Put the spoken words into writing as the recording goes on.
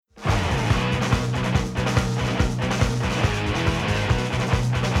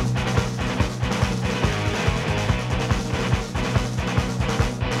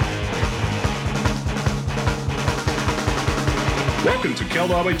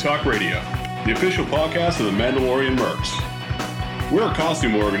Keldabe Talk Radio, the official podcast of the Mandalorian Mercs. We're a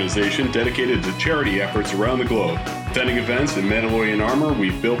costume organization dedicated to charity efforts around the globe, attending events in Mandalorian armor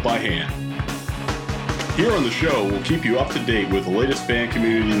we've built by hand. Here on the show, we'll keep you up to date with the latest fan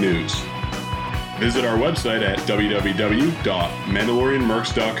community news. Visit our website at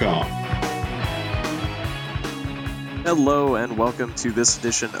www.mandalorianmercs.com. Hello and welcome to this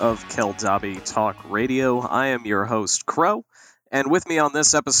edition of Keldabe Talk Radio. I am your host, Crow, and with me on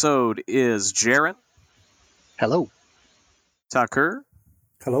this episode is Jaren. Hello. Tucker.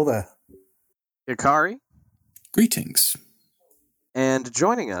 Hello there. Hikari. Greetings. And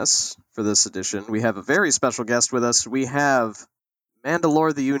joining us for this edition, we have a very special guest with us. We have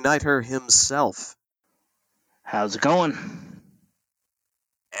Mandalore the Uniter himself. How's it going?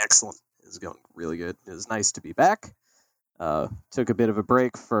 Excellent. It's going really good. It is nice to be back. Took a bit of a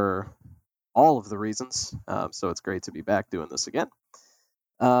break for all of the reasons, so it's great to be back doing this again.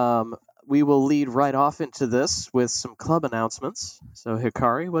 We will lead right off into this with some club announcements. So,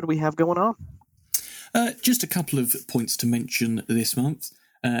 Hikari, what do we have going on? Just a couple of points to mention this month.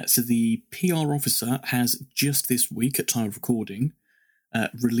 So the PR officer has just this week, at time of recording,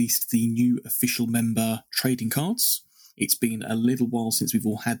 released the new official member trading cards. It's been a little while since we've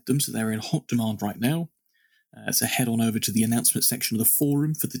all had them, so they're in hot demand right now. So head on over to the announcement section of the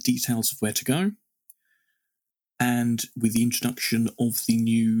forum for the details of where to go. And with the introduction of the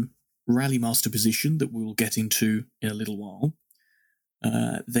new Rally Master position that we will get into in a little while,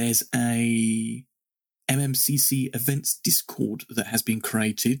 there's a MMCC events Discord that has been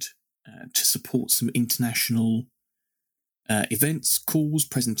created to support some international events, calls,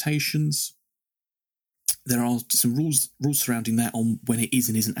 presentations. There are some rules surrounding that on when it is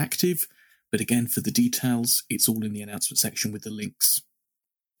and isn't active, but again, for the details, it's all in the announcement section with the links.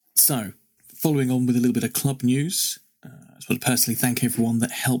 So, following on with a little bit of club news, I just want to personally thank everyone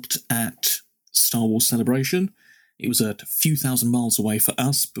that helped at Star Wars Celebration. It was a few thousand miles away for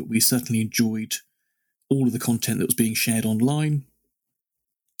us, but we certainly enjoyed all of the content that was being shared online.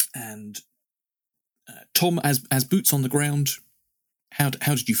 And Tom, as boots on the ground, how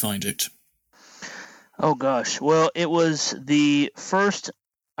did you find it? Oh gosh, well, it was the first,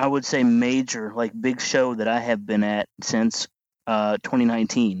 I would say, major, big show that I have been at since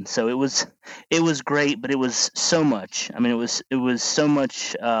 2019. So it was great, but it was so much. I mean, it was so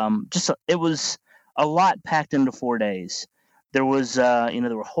much. It was a lot packed into 4 days. There was, there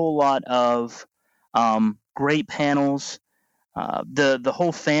were a whole lot of great panels. The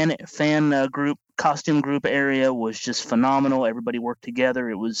whole fan group, costume group area was just phenomenal. Everybody worked together.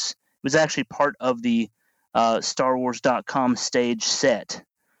 It was actually part of the StarWars.com stage set.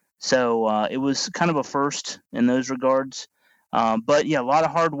 So it was kind of a first in those regards. But yeah, a lot of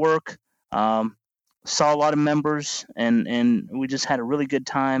hard work. Saw a lot of members, and we just had a really good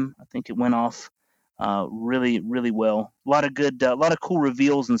time. I think it went off really, really well. A lot of cool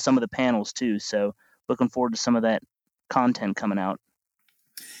reveals in some of the panels too. So looking forward to some of that content coming out.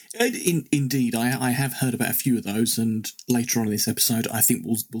 Indeed, I have heard about a few of those, and later on in this episode, I think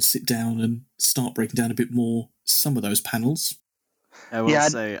we'll sit down and start breaking down a bit more some of those panels. I will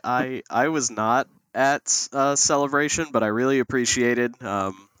say, I was not at Celebration, but I really appreciated,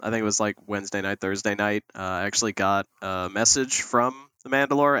 I think it was Wednesday night, Thursday night, I actually got a message from the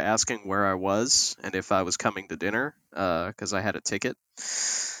Mandalore asking where I was and if I was coming to dinner, because I had a ticket.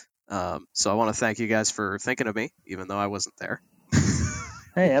 So I want to thank you guys for thinking of me, even though I wasn't there.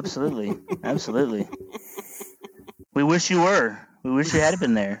 Hey, absolutely. Absolutely. We wish you were. We wish you had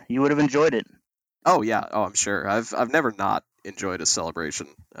been there. You would have enjoyed it. Oh, yeah. Oh, I'm sure. I've never not enjoyed a celebration.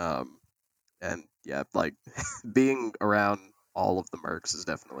 And, yeah, being around all of the Mercs is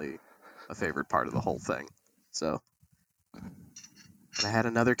definitely a favorite part of the whole thing. So, I had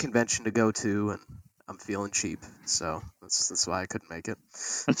another convention to go to, and I'm feeling cheap. So, that's why I couldn't make it.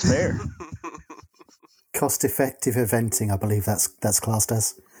 That's fair. Cost-effective eventing, I believe that's classed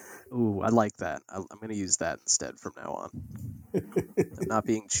as. Ooh, I like that. I'm going to use that instead from now on. I'm not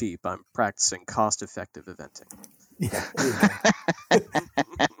being cheap. I'm practicing cost-effective eventing. Yeah.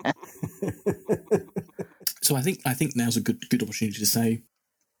 So I think now's a good opportunity to say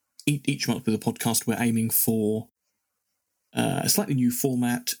each month with the podcast we're aiming for a slightly new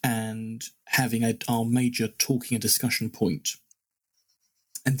format and having our major talking and discussion point.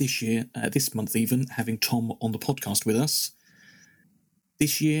 And this year, this month even, having Tom on the podcast with us.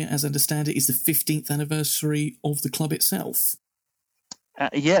 This year, as I understand it, is the 15th anniversary of the club itself.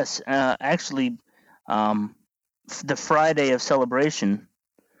 Yes, actually, the Friday of celebration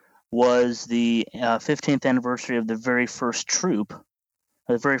was the 15th anniversary of the very first troop,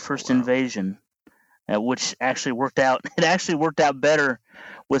 the very first invasion, which actually worked out. It actually worked out better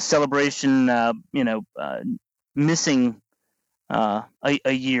with Celebration, missing a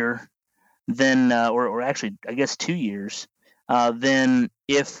year, then or actually I guess 2 years, then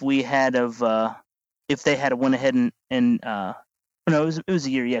if they had went ahead and no, it was a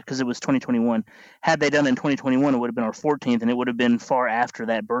year, yeah, because it was 2021. Had they done it in 2021, it would have been our 14th, and it would have been far after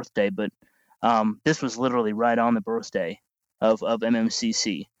that birthday. But this was literally right on the birthday of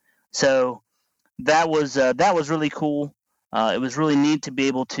MMCC. So that was really cool. It was really neat to be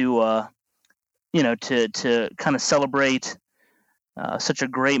able to to kind of celebrate such a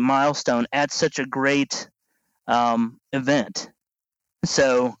great milestone at such a great event.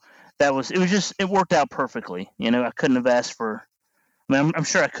 So it worked out perfectly. I couldn't have asked for. I mean, I'm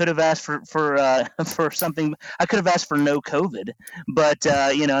sure I could have asked for something. I could have asked for no COVID, but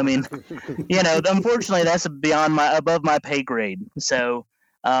unfortunately, that's above my pay grade. So,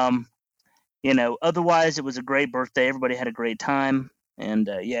 otherwise, it was a great birthday. Everybody had a great time, and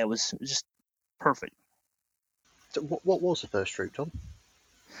it was just perfect. So what was the first troop, Tom?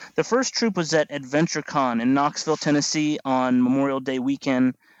 The first troop was at Adventure Con in Knoxville, Tennessee, on Memorial Day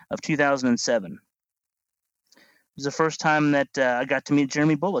weekend of 2007. It was the first time that I got to meet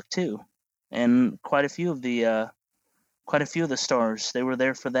Jeremy Bulloch too, and quite a few of the stars. They were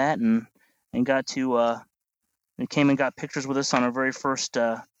there for that, and got to and came and got pictures with us on our very first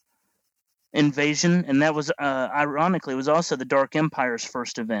invasion, and that was ironically it was also the Dark Empire's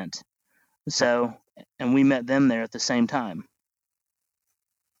first event. So, and we met them there at the same time.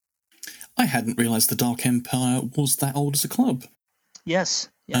 I hadn't realised the Dark Empire was that old as a club. Yes.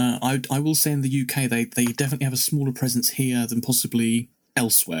 Yeah. I will say in the UK they definitely have a smaller presence here than possibly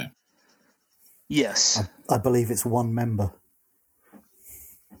elsewhere. Yes. I believe it's one member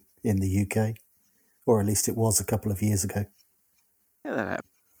in the UK, or at least it was a couple of years ago. Yeah, that happened.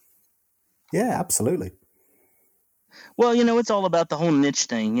 Yeah, absolutely. Well, it's all about the whole niche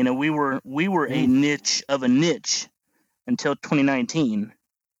thing. We were a niche of a niche until 2019.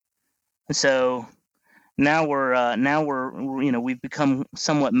 So now we're we've become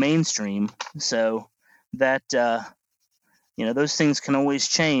somewhat mainstream. So that those things can always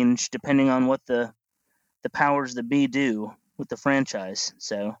change depending on what the powers that be do with the franchise.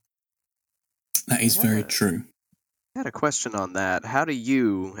 So that is very true. I had a question on that. How do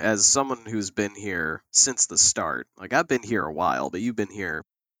you, as someone who's been here since the start, like I've been here a while, but you've been here,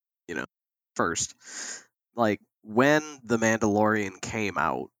 first, like when The Mandalorian came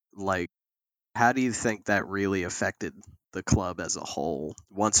out, like how do you think that really affected the club as a whole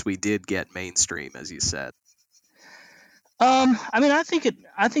once we did get mainstream, as you said? I think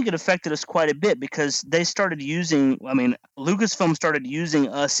it affected us quite a bit because they started using. I mean, Lucasfilm started using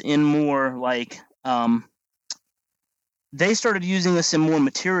us in more like. They started using us in more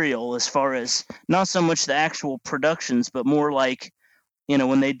material as far as not so much the actual productions, but more like,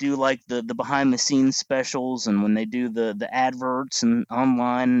 when they do like the behind the scenes specials and when they do the adverts and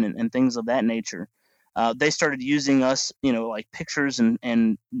online and things of that nature. They started using us, like pictures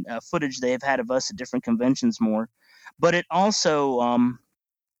and footage they have had of us at different conventions more. But it also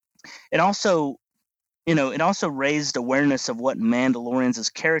raised awareness of what Mandalorians as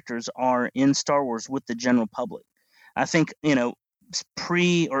characters are in Star Wars with the general public. I think,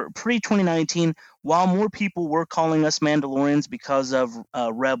 pre 2019, while more people were calling us Mandalorians because of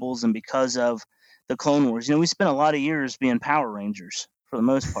Rebels and because of the Clone Wars, we spent a lot of years being Power Rangers for the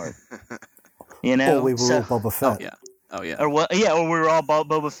most part. Or we were all Boba Fett. Oh yeah. Or what? Yeah, or we were all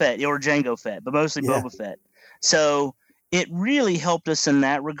Boba Fett or Jango Fett, but mostly Boba Fett. So it really helped us in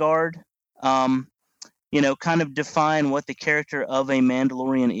that regard. Kind of define what the character of a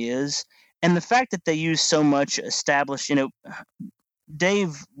Mandalorian is. And the fact that they use so much established,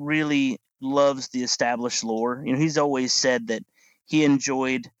 Dave really loves the established lore. He's always said that he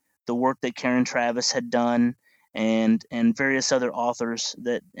enjoyed the work that Karen Traviss had done and various other authors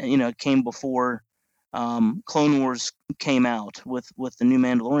that, came before Clone Wars came out with the new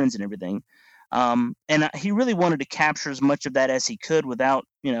Mandalorians and everything. And he really wanted to capture as much of that as he could without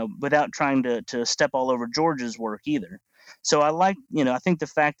trying to step all over George's work either. So I think the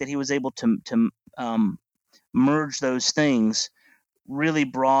fact that he was able to merge those things really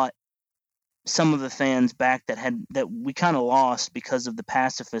brought some of the fans back that we kind of lost because of the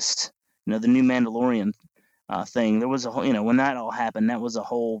pacifist, the new Mandalorian thing. There was a whole, when that all happened, that was a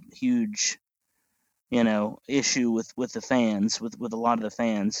whole huge, issue with the fans, with a lot of the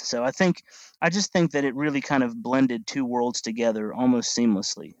fans. So I just think that it really kind of blended two worlds together almost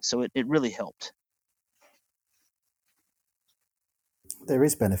seamlessly. So it really helped. There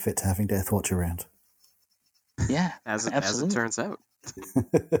is benefit to having Death Watch around. Yeah, as it turns out.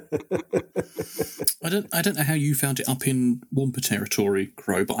 I don't know how you found it up in Wampa territory,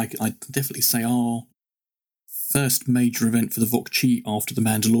 Crow, but I definitely say our first major event for the Vok Chi after the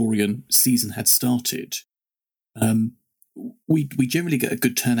Mandalorian season had started. We generally get a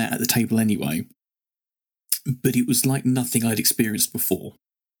good turnout at the table anyway, but it was like nothing I'd experienced before.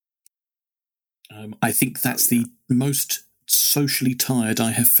 I think that's the most socially tired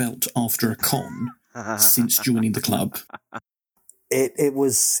I have felt after a con since joining the club. It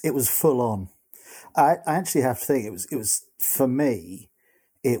was full on. I actually have to think it was for me.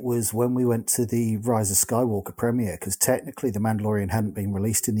 It was when we went to the Rise of Skywalker premiere, because technically the Mandalorian hadn't been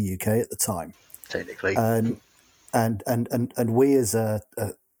released in the UK at the time. Technically, and we as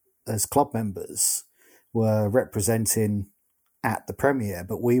club members were representing at the premiere,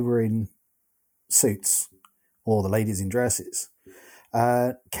 but we were in suits, or the ladies in dresses,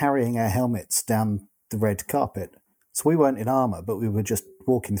 carrying our helmets down the red carpet. So we weren't in armour, but we were just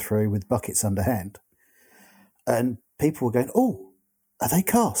walking through with buckets underhand. And people were going, "Oh, are they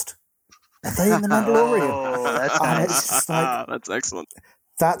cast? Are they in the Mandalorian?" Oh, that's nice. That's excellent.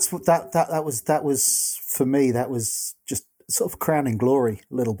 That's what that was for me. That was just sort of crowning glory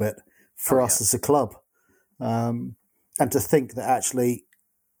a little bit for us as a club, and to think that actually,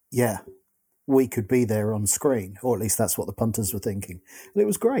 we could be there on screen, or at least that's what the punters were thinking. And it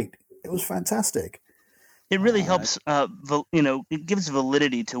was great. It was fantastic. It really helps, it gives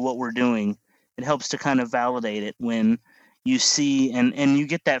validity to what we're doing. It helps to kind of validate it when you see and you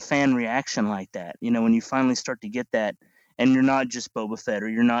get that fan reaction like that. When you finally start to get that, and you're not just Boba Fett or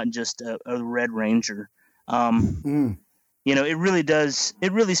you're not just a Red Ranger. It really does.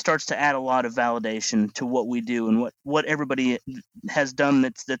 It really starts to add a lot of validation to what we do and what everybody has done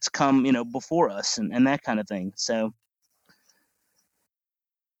that's come before us and that kind of thing. So.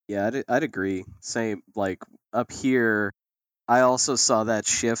 Yeah, I'd agree. Same, like, up here, I also saw that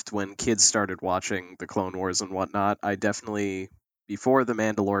shift when kids started watching the Clone Wars and whatnot. Before The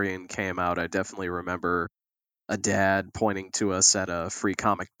Mandalorian came out, I definitely remember a dad pointing to us at a free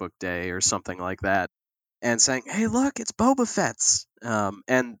comic book day or something like that and saying, "Hey, look, it's Boba Fett's."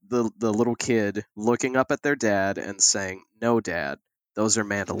 And the little kid looking up at their dad and saying, "No, Dad, those are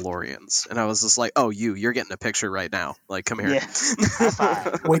Mandalorians." And I was just like, "Oh, you're getting a picture right now. Like, come here." Yeah.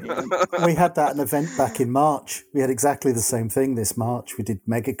 We had that at an event back in March. We had exactly the same thing this March. We did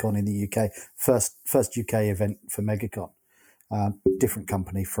MegaCon in the UK, first UK event for MegaCon. Different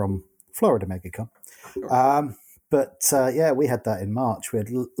company from Florida MegaCon. We had that in March. We had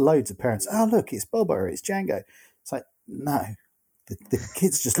loads of parents. "Oh, look, it's Boba or it's Django." It's like, no. The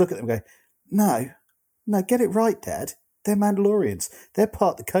kids just look at them and go, no, get it right, Dad. They're Mandalorians. They're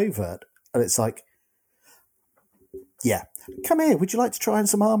part of the covert. And it's like, yeah, come here. Would you like to try on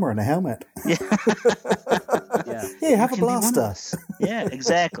some armor and a helmet? Yeah. Yeah, have a blaster. Yeah,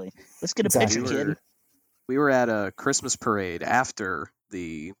 exactly. Let's get a picture, kid. We were at a Christmas parade after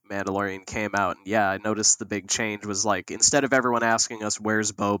the Mandalorian came out, and I noticed the big change was, like, instead of everyone asking us,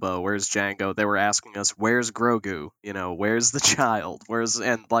 "Where's Boba? Where's Django?" they were asking us, "Where's Grogu? Where's the child?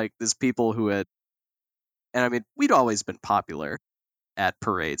 And, like, there's people who had... And, I mean, we'd always been popular at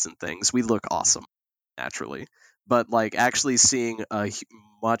parades and things. We look awesome, naturally. But, like, actually seeing a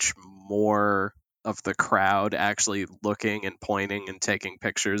much more of the crowd actually looking and pointing and taking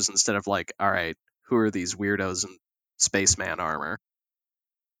pictures instead of, like, all right, who are these weirdos in spaceman armor?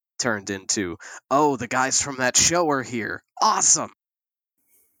 Turned into, oh, the guys from that show are here. Awesome.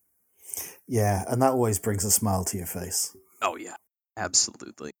 Yeah, and that always brings a smile to your face. Oh, yeah,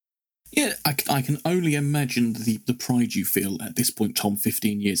 absolutely. Yeah, I can only imagine the pride you feel at this point, Tom,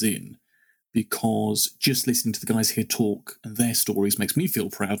 15 years in, because just listening to the guys here talk and their stories makes me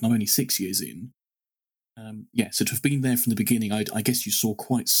feel proud, and I'm only 6 years in. So to have been there from the beginning, I guess you saw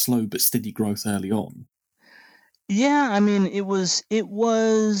quite slow but steady growth early on. Yeah, I mean, it was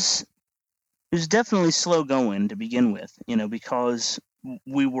definitely slow going to begin with, because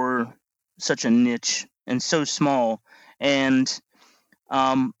we were such a niche and so small, and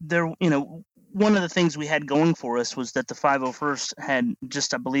there, one of the things we had going for us was that the 501st had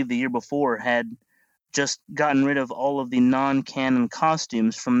just, I believe the year before, had just gotten rid of all of the non-canon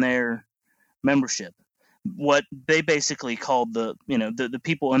costumes from their membership. What they basically called the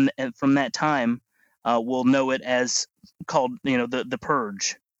people from that time will know it as called, the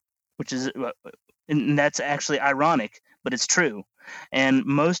Purge, which is, and that's actually ironic, but it's true. And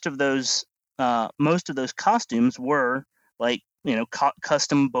most of those costumes were like,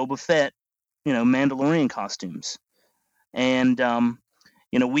 custom Boba Fett, Mandalorian costumes. And,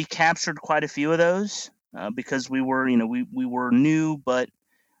 we captured quite a few of those because we were, we were new, but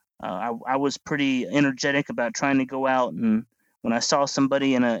I was pretty energetic about trying to go out and When I saw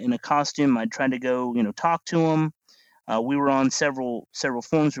somebody in a costume, I'd try to go, talk to them. We were on several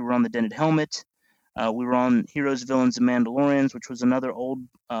forums. We were on the Dented Helmet. We were on Heroes, Villains, and Mandalorians, which was another old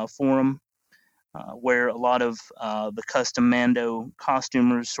forum where a lot of the custom Mando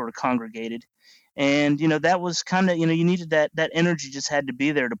costumers sort of congregated. And, that was kind of, you needed that energy just had to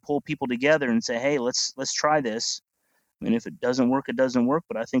be there to pull people together and say, hey, let's try this. I mean, if it doesn't work, it doesn't work,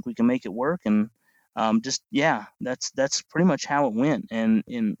 but I think we can make it work. And that's pretty much how it went. And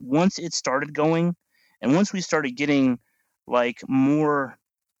once it started going, and once we started getting like more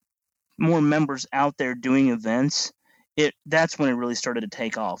members out there doing events, that's when it really started to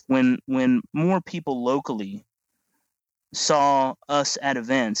take off. When more people locally saw us at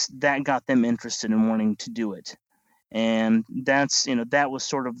events, that got them interested in wanting to do it. And that's, that was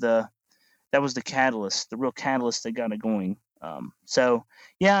sort of the catalyst, the real catalyst that got it going. So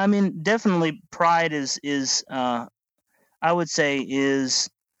yeah, I mean, definitely pride is I would say is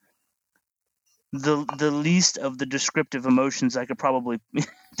the least of the descriptive emotions I could probably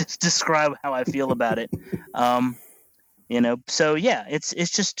just describe how I feel about it. So yeah, it's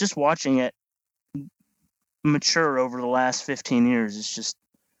just watching it mature over the last 15 years. It's just,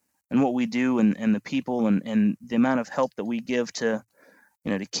 and what we do and the people and the amount of help that we give to,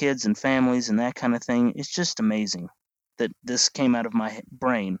 to kids and families and that kind of thing. It's just amazing that this came out of my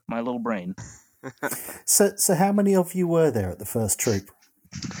brain, my little brain. So how many of you were there at the first troop?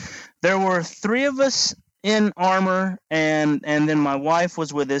 There were 3 of us in armor, and then my wife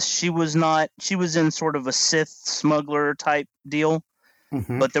was with us. She was in sort of a Sith smuggler type deal,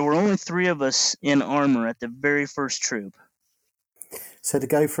 but there were only 3 of us in armor at the very first troop. So to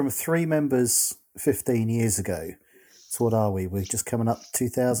go from 3 members 15 years ago, so what are we? We're just coming up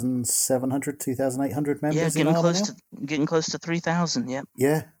 2,700, 2,800 members. Yeah, getting close to 3,000. Yep.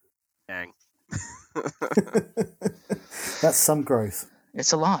 Yeah. Dang. That's some growth.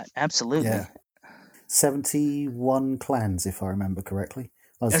 It's a lot, absolutely. Yeah. 71 clans, if I remember correctly.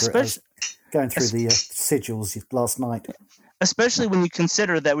 I was going through the sigils last night. Especially when you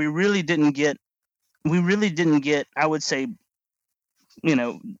consider that we really didn't get, I would say,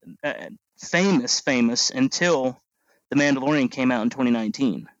 famous until The Mandalorian came out in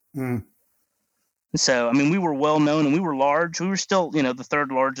 2019. So, I mean, we were well known and we were large. We were still, the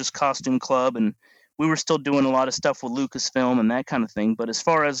 3rd largest costume club, and we were still doing a lot of stuff with Lucasfilm and that kind of thing. But as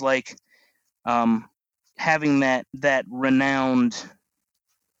far as like having that renowned,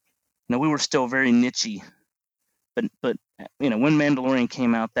 we were still very niche-y. But when Mandalorian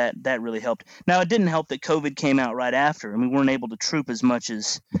came out, that really helped. Now, it didn't help that COVID came out right after, and we weren't able to troop as much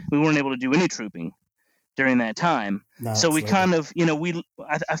as we weren't able to do any trooping during that time. No, so we kind of,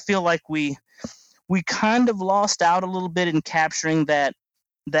 I feel like we kind of lost out a little bit in capturing that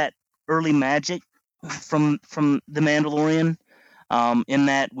early magic from The Mandalorian, in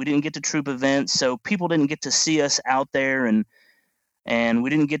that we didn't get to troop events, so people didn't get to see us out there, and we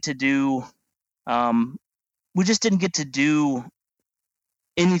didn't get to do, we just didn't get to do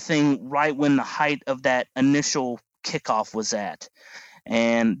anything right when the height of that initial kickoff was at.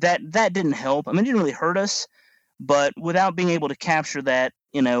 And that didn't help. I mean, it didn't really hurt us, but without being able to capture that,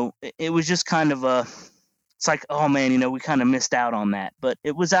 it was just kind of it's like, oh man, we kind of missed out on that. But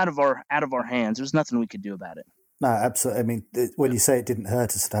it was out of our hands. There was nothing we could do about it. No, absolutely. I mean, when you say it didn't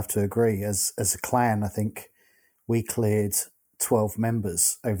hurt us, I'd have to agree. As a clan, I think we cleared 12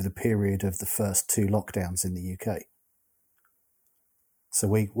 members over the period of the first 2 lockdowns in the UK. So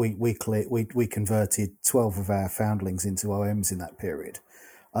we converted 12 of our foundlings into OMs in that period,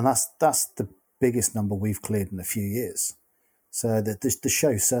 and that's the biggest number we've cleared in a few years. So the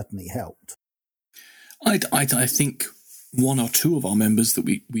show certainly helped. I think 1 or 2 of our members that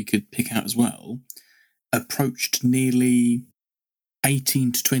we could pick out as well approached nearly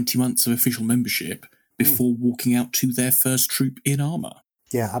 18 to 20 months of official membership before walking out to their first troop in armour.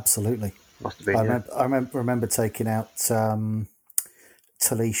 Yeah, absolutely. Must have been, I remember taking out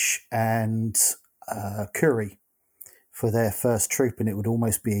Talish and Curry for their first troop, and it would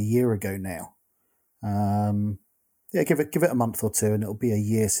almost be a year ago now. Give it a month or 2, and it'll be a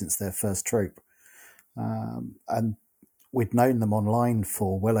year since their first troop. And we'd known them online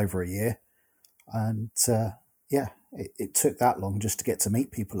for well over a year, and it took that long just to get to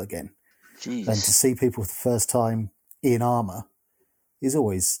meet people again. Jeez. And to see people for the first time in armour is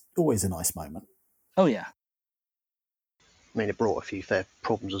always a nice moment. Oh yeah. I mean, it brought a few fair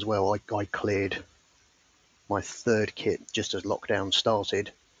problems as well. I cleared my 3rd kit just as lockdown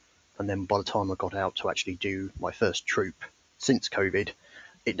started, and then by the time I got out to actually do my first troop since COVID,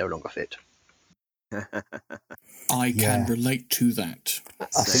 it no longer fit. I can relate to that. I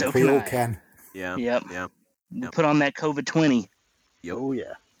think we all can. Yeah. Yep. Yeah. We put on that COVID-20. Oh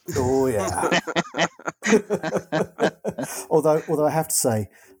yeah. Oh yeah. although I have to say,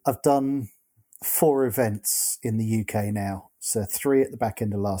 I've done 4 events in the UK now. So 3 at the back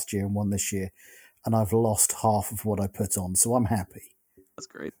end of last year and 1 this year, and I've lost half of what I put on. So I'm happy. That's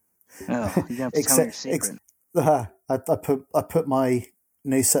great. Oh, you have to tell me your secret. I put my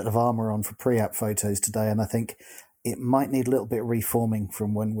new set of armor on for pre-app photos today, and I think it might need a little bit of reforming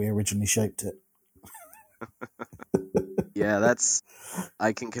from when we originally shaped it. Yeah,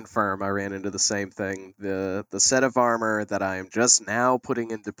 I can confirm I ran into the same thing. The set of armor that I am just now putting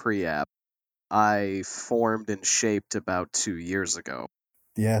into pre-app, I formed and shaped about 2 years ago.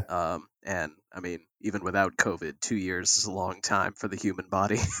 Yeah. And I mean, even without COVID, 2 years is a long time for the human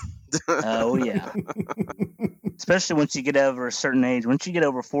body. Oh yeah. Especially once you get over a certain age. Once you get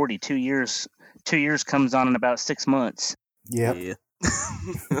over 40, 2 years comes on in about 6 months. Yep. Yeah.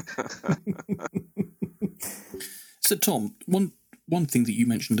 So, Tom, one thing that you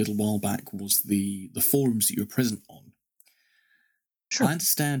mentioned a little while back was the forums that you were present on. Sure. I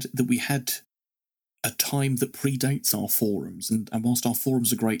understand that we had a time that predates our forums, and whilst our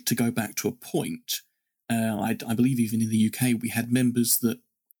forums are great to go back to a point, I believe even in the UK we had members that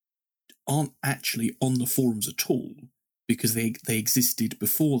aren't actually on the forums at all because they existed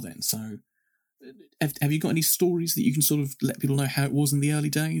before then. So have you got any stories that you can sort of let people know how it was in the early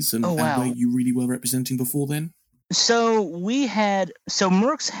days and where you really were representing before then? So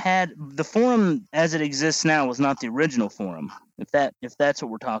Mercs had the forum as it exists now was not the original forum, if that's what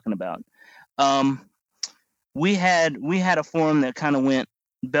we're talking about. We had a forum that kind of went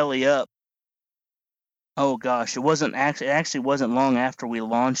belly up. Oh gosh, it actually wasn't long after we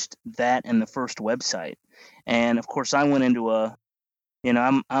launched that and the first website. And of course I went into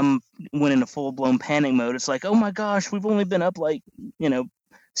went into full blown panic mode. It's like, oh my gosh, we've only been up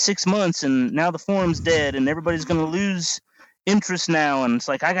 6 months and now the forum's dead and everybody's going to lose interest now. And it's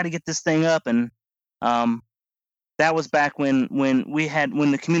like, I got to get this thing up. And that was back when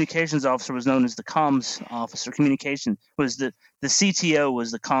the communications officer was known as the comms officer. Communication was the CTO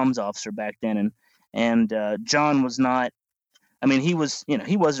was the comms officer back then. And John was not, I mean, he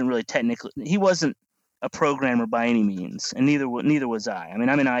wasn't really technically, he wasn't a programmer by any means. And neither was I. I mean,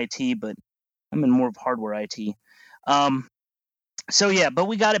 I'm in IT, but I'm in more of hardware IT. So yeah, but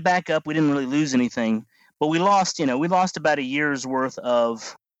we got it back up. We didn't really lose anything, but we lost about a year's worth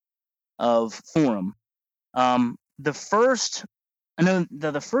of forum. The first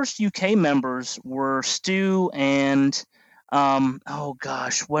UK members were Stu and oh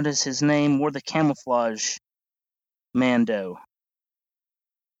gosh, what is his name? Wore the camouflage Mando.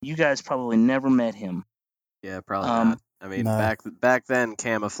 You guys probably never met him. Yeah, probably not. I mean, no. back then,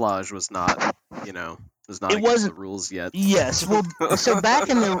 camouflage was not, was not against the rules yet. Yes, well, so back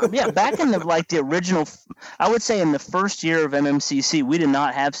in the original, I would say in the first year of MMCC, we did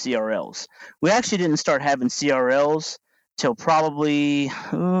not have CRLs. We actually didn't start having CRLs till probably,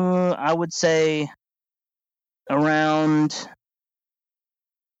 I would say, around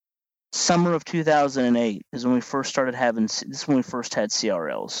summer of 2008 is when we first started having. This is when we first had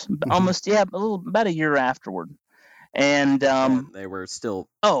CRLs. Almost, about a year afterward. And they were still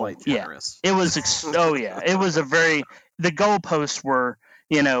quite generous. Yeah. It was it was the goalposts were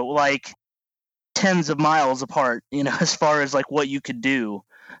like tens of miles apart, as far as like what you could do.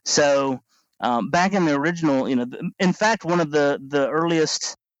 So back in the original, in fact, one of the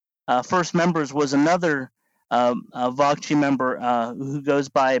earliest first members was another Vogchi member who goes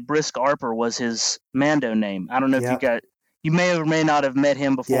by Brisk Arper, was his Mando name. I don't know if you may or may not have met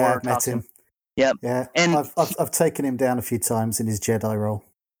him before. Yeah, I've met him. Yep. Yeah, and I've taken him down a few times in his Jedi role.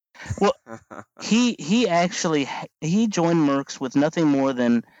 Well, he joined Mercs with nothing more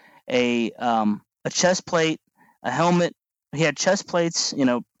than a chest plate, a helmet. He had chest plates,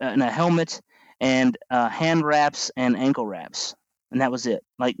 and a helmet, and hand wraps and ankle wraps, and that was it.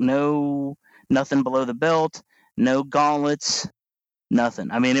 Like nothing below the belt, no gauntlets,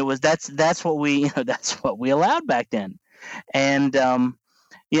 nothing. I mean, that's what we allowed back then, and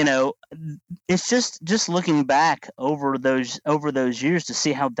it's just looking back over those years to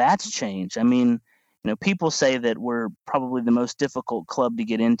see how that's changed. I mean, people say that we're probably the most difficult club to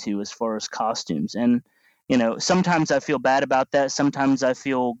get into as far as costumes, and sometimes I feel bad about that. Sometimes I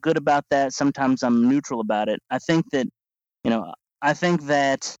feel good about that. Sometimes I'm neutral about it. I think that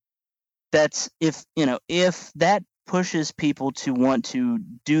that's if that pushes people to want to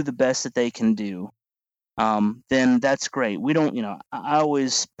do the best that they can do, then that's great. We don't, I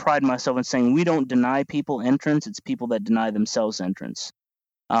always pride myself in saying we don't deny people entrance. It's people that deny themselves entrance.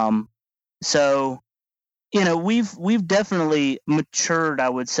 So, we've definitely matured, I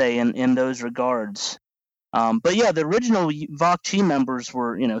would say, in those regards. But yeah, the original Vok Chi members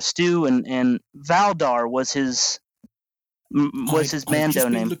were, Stu and Valdar was his I've Mando just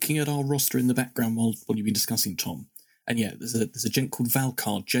been name. looking at our roster in the background while you've been discussing Tom, and yeah, there's a gent called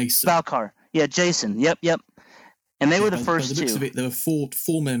Valkar Jason. Valkar, yeah, Jason. Yep. And they were the by first the looks two. of it, there were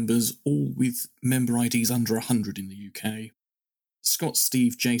four members, all with member IDs under 100 in the UK. Scott,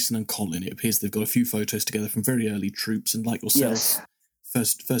 Steve, Jason, and Colin. It appears they've got a few photos together from very early troops, and like yourself,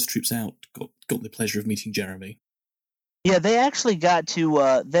 first troops out, got the pleasure of meeting Jeremy. Yeah, they actually got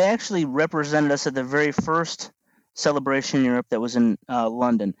to. They actually represented us at the very first celebration in Europe that was in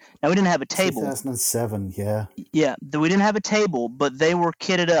London. Now we didn't have a table. 2007, yeah. Yeah, we didn't have a table, but they were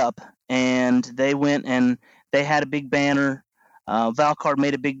kitted up, and they went and they had a big banner. Valkar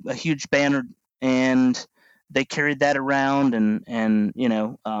made a huge banner, and they carried that around, and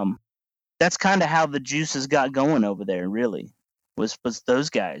that's kind of how the juices got going over there. Really, was those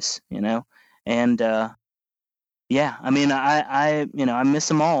guys, and yeah, I mean, I miss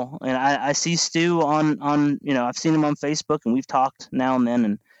them all, and I see Stu on I've seen him on Facebook, and we've talked now and then,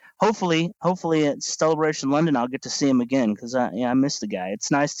 and hopefully at Celebration London I'll get to see him again, because I miss the guy. It's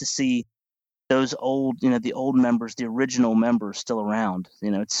nice to see those old, the old members, the original members still around.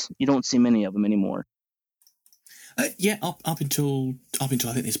 You don't see many of them anymore. Yeah, up until I think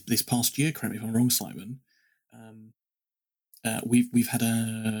this past year. Correct me if I'm wrong, Simon. We've had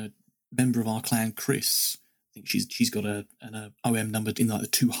a member of our clan, Chris. I think she's got an OM number in like the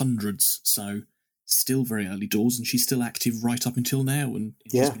 200s, so still very early doors, and she's still active right up until now, and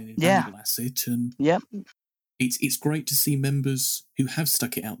she's been an invaluable asset. And it's great to see members who have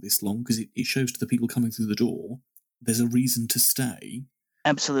stuck it out this long, because it shows to the people coming through the door there's a reason to stay.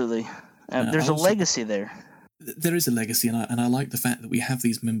 Absolutely, there's a legacy there. There is a legacy, and I like the fact that we have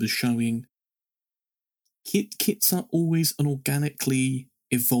these members showing kits are always an organically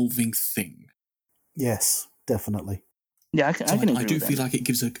evolving thing. Yes, definitely. Yeah, I can agree I do with feel that. like it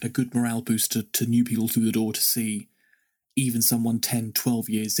gives a good morale boost to new people through the door, to see even someone 10, 12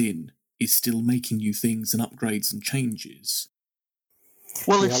 years in is still making new things and upgrades and changes.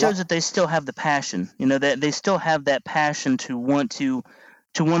 Well, it shows that they still have the passion. That they still have that passion to want to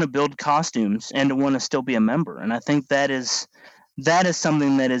build costumes and to want to still be a member. And I think that is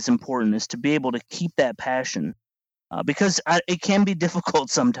something that is important, is to be able to keep that passion. Because it can be difficult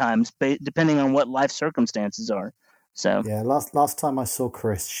sometimes, depending on what life circumstances are. So yeah, last time I saw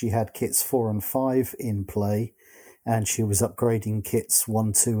Chris, she had kits 4 and 5 in play, and she was upgrading kits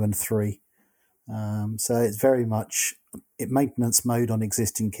 1, 2, and 3. So it's very much maintenance mode on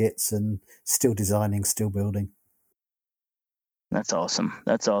existing kits, and still designing, still building. That's awesome.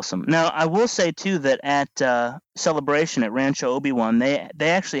 Now, I will say too that at Celebration at Rancho Obi-Wan, they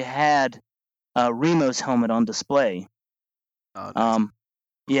actually had Remo's helmet on display. Oh, nice.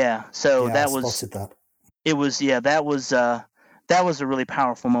 Yeah. So yeah, that I was spotted that. It was that was a really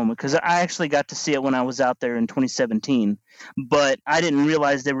powerful moment, because I actually got to see it when I was out there in 2017, but I didn't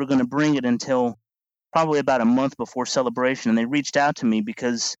realize they were going to bring it until probably about a month before Celebration, and they reached out to me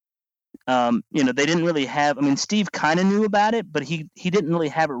because they didn't really have. I mean, Steve kind of knew about it, but he didn't really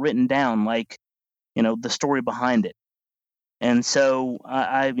have it written down, like the story behind it. And so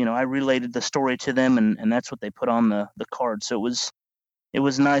I related the story to them, and that's what they put on the card. So it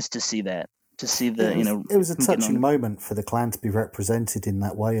was nice to see that. To see it was a touching moment for the clan to be represented in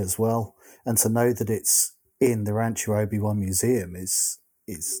that way as well, and to know that it's in the Rancho Obi-Wan Museum is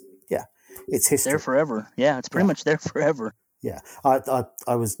it's history there forever. Yeah, it's pretty much there forever. Yeah,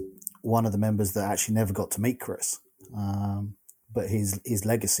 I was one of the members that actually never got to meet Chris, but his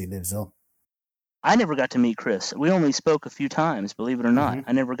legacy lives on. I never got to meet Chris. We only spoke a few times, believe it or not.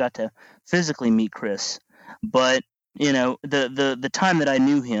 I never got to physically meet Chris, but the time that I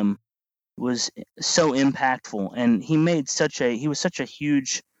knew him was so impactful, and he was such a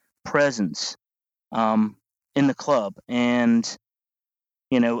huge presence in the club. And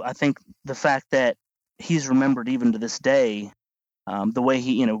I think the fact that he's remembered even to this day, the way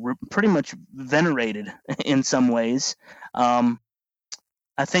he pretty much venerated in some ways,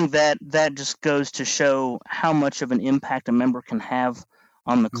 I think that just goes to show how much of an impact a member can have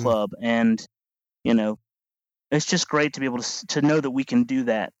on the club. And it's just great to be able to know that we can do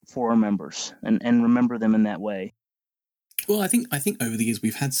that for our members and remember them in that way. Well, I think over the years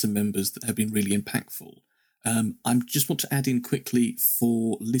we've had some members that have been really impactful. I just want to add in quickly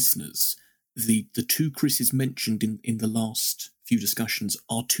for listeners, the two Chris's mentioned in the last few discussions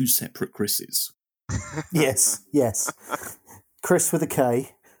are two separate Chris's. Yes. Chris with a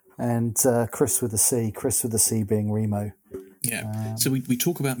K and Chris with a C. Chris with a C being Remo. Yeah, so we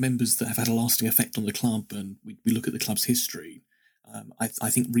talk about members that have had a lasting effect on the club, and we look at the club's history. I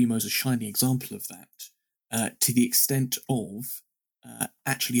think Remo's a shining example of that. to the extent of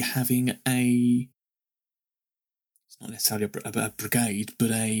actually having it's not necessarily a brigade,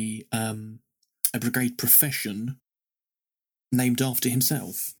 but a brigade profession named after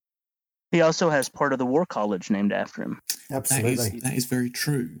himself. He also has part of the War College named after him. Absolutely. That is very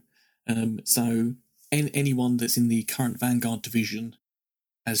true. So anyone that's in the current Vanguard division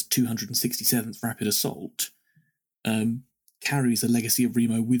as 267th Rapid Assault carries a legacy of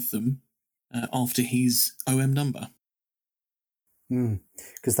Remo with them after his OM number.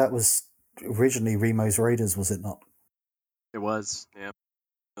 Because that was originally Remo's Raiders, was it not? It was, yeah.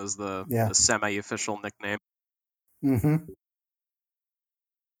 It was the semi-official nickname. Mm-hmm.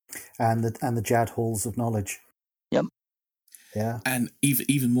 And the Jad Halls of Knowledge. Yep. Yeah. And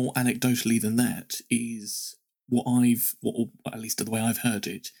even more anecdotally than that is what at least the way I've heard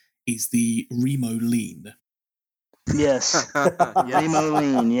it, is the Remo Lean. Yes. Remo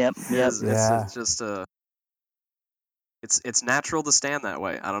Lean, yep. It's just it's natural to stand that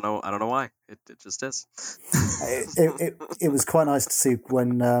way. I don't know why. It just is. it was quite nice to see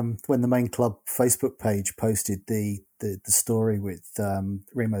when the main club Facebook page posted the story with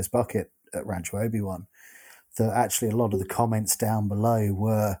Remo's bucket at Rancho Obi-Wan, that actually a lot of the comments down below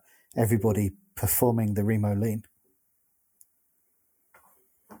were everybody performing the Remo Lean.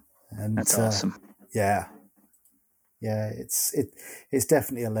 And that's awesome. Yeah, it's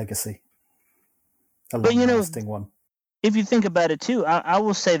definitely a legacy, a but long-lasting one. If you think about it too, I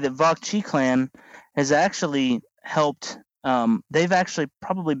will say that Vok Chi Clan has actually helped. They've actually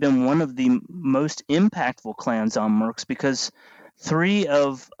probably been one of the most impactful clans on Mercs, because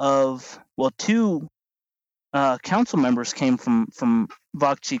two council members came from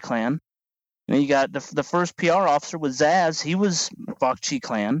Vok Chi Clan. You got the first PR officer was Zaz. He was Vok Chi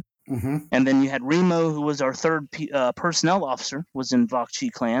Clan. Mm-hmm. And then you had Remo, who was our third personnel officer, was in Vok Chi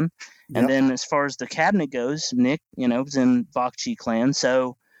Clan. And then as far as the cabinet goes, Nick, was in Vok Chi Clan.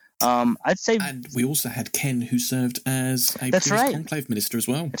 So I'd say... And we also had Ken, who served as a Conclave Minister as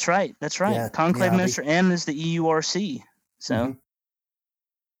well. That's right. Yeah, Conclave Minister and as the EURC. So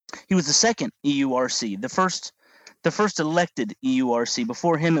he was the second EURC, the first elected EURC.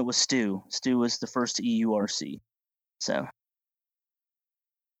 Before him, it was Stu. Stu was the first EURC. So...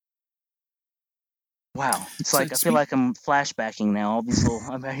 Wow, it's like I feel like I'm flashbacking now. All these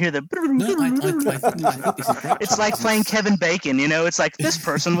little, I hear the. I think this is great. It's like playing Kevin Bacon, It's like this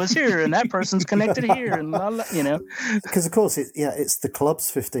person was here and that person's connected here, and Because of course, it's the club's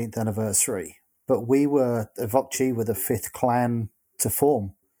 15th anniversary, but Vok Chi were the 5th clan to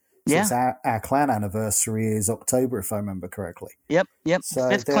form. So it's our clan anniversary is October, if I remember correctly. Yep. So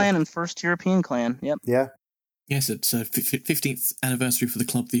 5th clan and first European clan. Yep. Yeah. Yes, it's 15th anniversary for the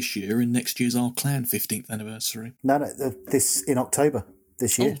club this year, and next year's our clan 15th anniversary. No, this in October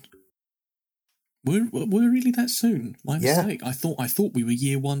this year. Oh. We're really that soon? My mistake. I thought we were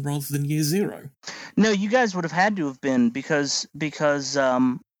year 1 rather than year 0. No, you guys would have had to have been because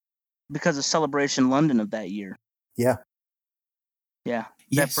of Celebration London of that year. Yeah. Yeah.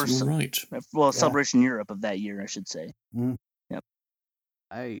 Yes, you're right. Well, Celebration Europe of that year, I should say. Mm. Yep.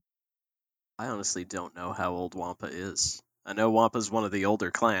 I honestly don't know how old Wampa is. I know Wampa's one of the older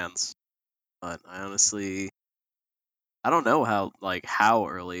clans, but I don't know how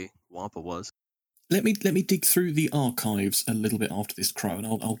early Wampa was. Let me dig through the archives a little bit after this, Crow, and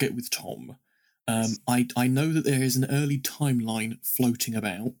I'll get with Tom. I know that there is an early timeline floating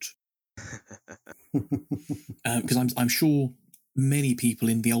about, because I'm sure many people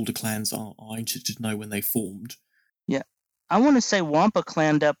in the older clans are interested to know when they formed. Yeah. I want to say Wampa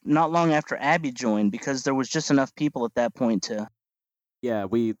clanned up not long after Abby joined, because there was just enough people at that point to... Yeah,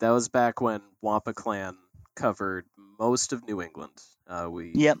 that was back when Wampa clan covered most of New England.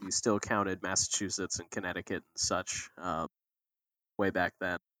 We still counted Massachusetts and Connecticut and such way back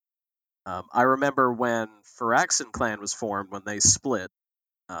then. I remember when Firaxan clan was formed, when they split.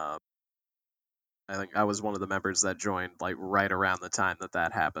 I think I was one of the members that joined right around the time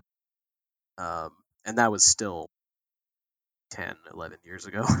that happened. And that was still 10, 11 years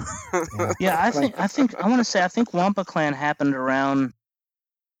ago. I think Wampa Clan happened around,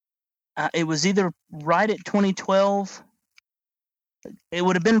 it was either right at 2012, it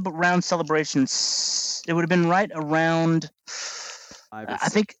would have been around Celebration, it would have been right around, I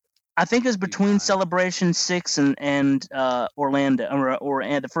think it was between Celebration 6 and Orlando, or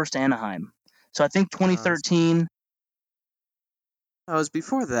the first Anaheim. So I think 2013. It was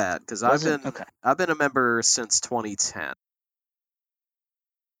before that, because I've been a member since 2010.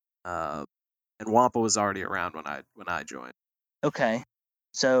 And Wampa was already around when I joined. Okay.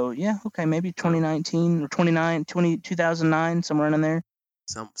 So, maybe 2019 or 2009, somewhere in there.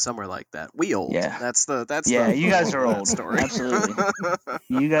 somewhere like that. We old. Yeah. That's Yeah, you guys are that old. story. Absolutely.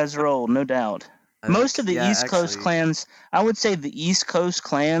 You guys are old, no doubt. Most of the East Coast clans, I would say the East Coast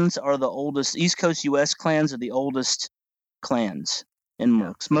clans are the oldest. East Coast U.S. clans are the oldest clans in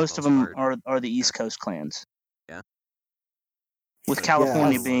Mercs. Most of them are the East Coast clans. Yeah. With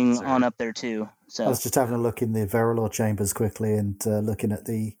California being on up there too. So I was just having a look in the Verilor chambers quickly and looking at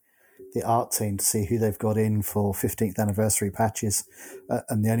the art team to see who they've got in for 15th anniversary patches.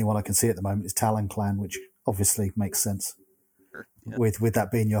 And the only one I can see at the moment is Talon Clan, which obviously makes sense. Sure. Yeah. With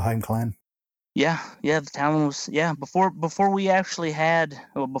that being your home clan. Yeah, the Talon was before we actually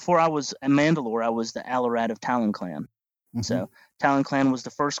before I was a Mandalore, I was the Alarat of Talon Clan. Mm-hmm. So Talon Clan was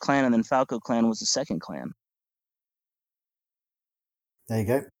the first clan, and then Falco Clan was the second clan. There you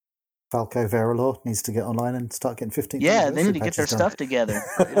go. Falco Verilor needs to get online and start getting 15th. Yeah, they need to get their stuff together.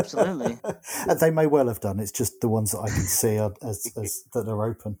 Absolutely. They may well have done. It's just the ones that I can see as that are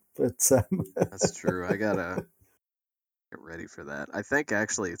open. But that's true. I gotta get ready for that. I think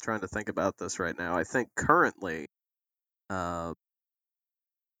actually trying to think about this right now. I think currently, bugger.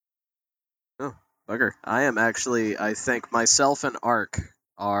 I think myself and Ark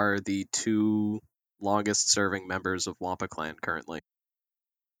are the two longest serving members of Wampa Clan currently.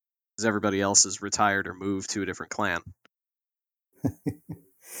 Because everybody else is retired or moved to a different clan. Oh,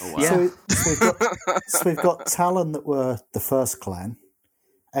 wow. Yeah. So we've got Talon that were the first clan.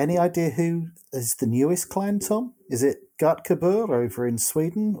 Any idea who is the newest clan, Tom? Is it Gart Kabur over in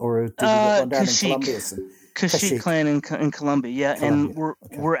Sweden, or did we get one down in Colombia? Kashyyyk clan in Colombia, yeah. Colombia. And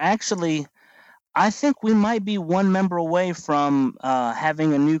we're actually, I think we might be one member away from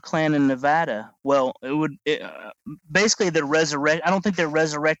having a new clan in Nevada. Well, basically I don't think they're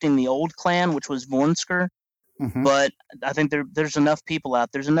resurrecting the old clan, which was Vornsker, but I think there's enough people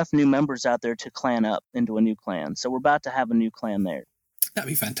out. There's enough new members out there to clan up into a new clan. So we're about to have a new clan there. That'd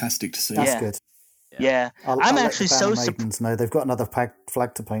be fantastic to see. That's good. Yeah. I'm actually so surprised. No, they've got another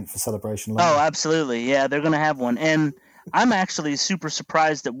flag to paint for Celebration London. Oh, absolutely. Yeah, they're going to have one. And I'm actually super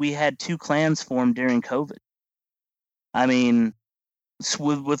surprised that we had two clans formed during COVID. I mean,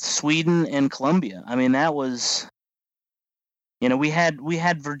 with Sweden and Colombia. I mean, that was, we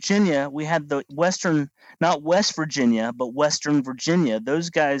had Virginia. We had the Western, not West Virginia, but Western Virginia. Those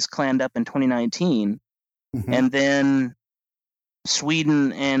guys clanned up in 2019. And then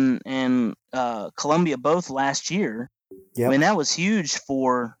Sweden and Colombia both last year. Yep. I mean, that was huge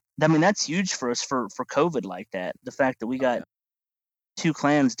that's huge for us for COVID like that. The fact that we got two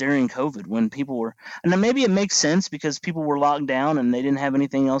clans during COVID when people were, and then maybe it makes sense because people were locked down and they didn't have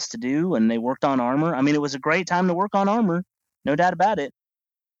anything else to do and they worked on armor. I mean, it was a great time to work on armor, no doubt about it.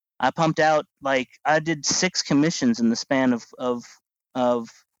 I pumped out, I did 6 commissions in the span of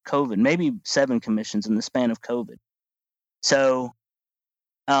COVID, maybe 7 commissions in the span of COVID. So,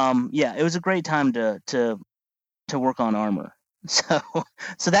 it was a great time to work on armor. So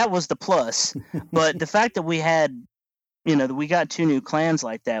that was the plus. But the fact that we had, that we got 2 new clans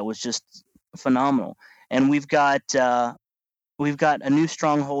like that was just phenomenal. And we've got a new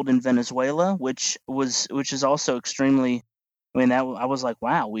stronghold in Venezuela, which is also extremely. I mean, I was like,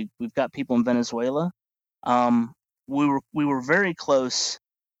 wow, we've got people in Venezuela. We were very close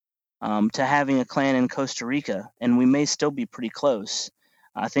to having a clan in Costa Rica, and we may still be pretty close.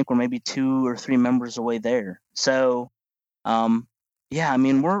 I think we're maybe 2 or 3 members away there. So, I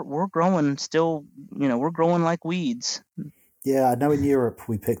mean, we're growing still. We're growing like weeds. Yeah, I know in Europe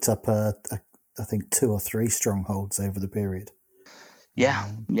we picked up I think 2 or 3 strongholds over the period. Yeah.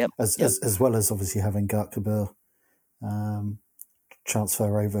 Yep. As well as obviously having Gart Kabur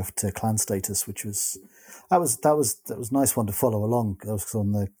transfer over to clan status, which was that was a nice one to follow along. I was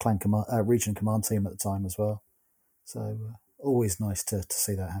on the clan region command team at the time as well, so always nice to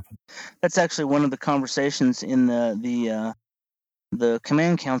see that happen. That's actually one of the conversations in the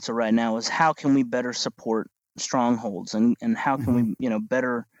command council right now is how can we better support strongholds and how can we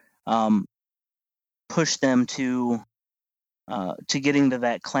better push them to getting to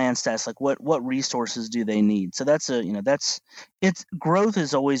that clan status, like what resources do they need? So growth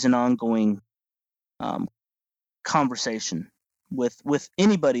is always an ongoing conversation with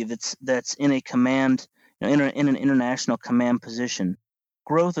anybody that's in a command, in an international command position.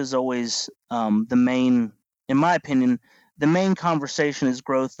 Growth is always the main, in my opinion, the main conversation is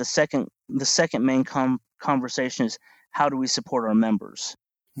growth. The second main conversation is how do we support our members,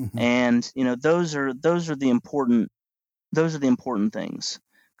 and those are the important. Those are the important things,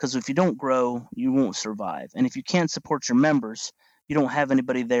 because if you don't grow, you won't survive. And if you can't support your members, you don't have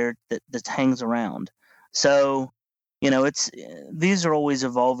anybody there that hangs around. So these are always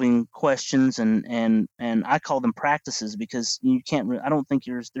evolving questions, and I call them practices because you can't. I don't think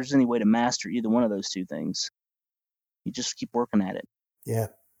there's any way to master either one of those two things. You just keep working at it. Yeah,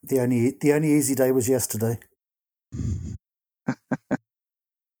 the only easy day was yesterday.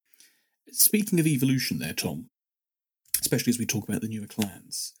 Speaking of evolution, there, Tom, especially as we talk about the newer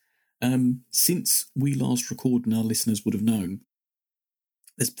clans, since we last recorded, and our listeners would have known,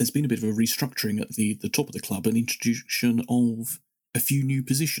 there's been a bit of a restructuring at the top of the club, an introduction of a few new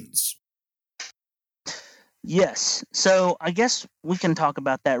positions. Yes, so I guess we can talk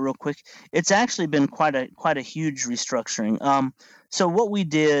about that real quick. It's actually been quite a huge restructuring. So what we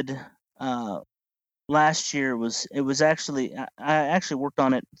did last year was I actually worked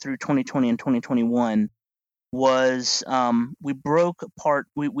on it through 2020 and 2021. Was we broke apart.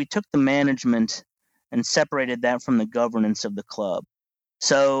 We took the management and separated that from the governance of the club.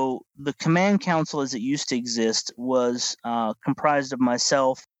 So the command council, as it used to exist, was comprised of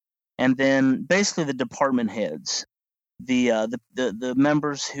myself, and then basically the department heads, the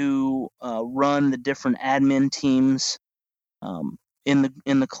members who run the different admin teams in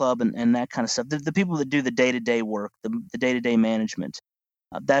the club and that kind of stuff. The people that do the day-to-day work, the day-to-day management.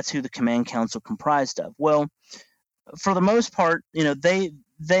 That's who the command council comprised of. Well, for the most part, they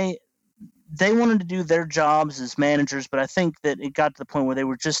wanted to do their jobs as managers, but I think that it got to the point where they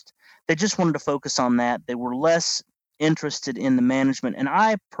just wanted to focus on that. They were less interested in the management, and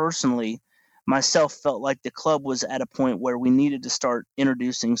I personally myself felt like the club was at a point where we needed to start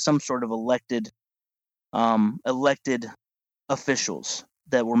introducing some sort of elected officials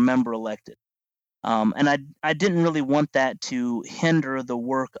that were member elected. And I didn't really want that to hinder the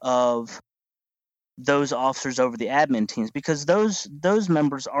work of those officers over the admin teams, because those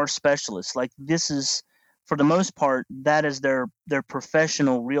members are specialists. Like, this is, for the most part, that is their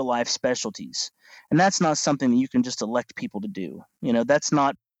professional real life specialties, and that's not something that you can just elect people to do. That's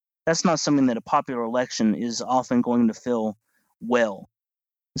not something that a popular election is often going to fill well.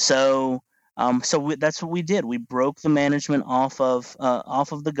 So that's what we did. We broke the management off of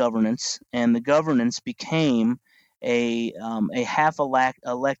the governance, and the governance became a half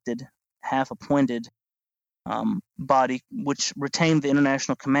elected, half appointed body, which retained the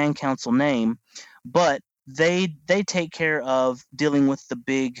International Command Council name, but they take care of dealing with the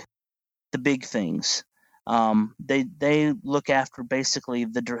big things. They look after basically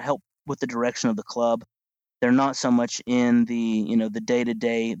help with the direction of the club. They're not so much in the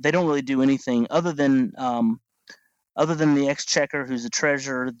day-to-day. They don't really do anything other than the exchequer, who's the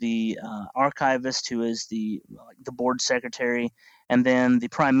treasurer, the archivist, who is the board secretary, and then the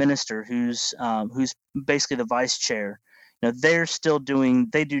prime minister, who's basically the vice chair.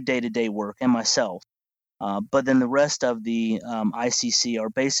 They do day-to-day work, and myself. But then the rest of the ICC are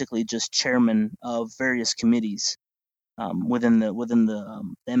basically just chairmen of various committees within the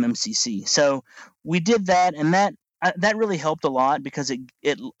MMCC. So we did that, and that really helped a lot, because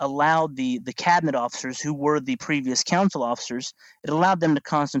it allowed the cabinet officers, who were the previous council officers, it allowed them to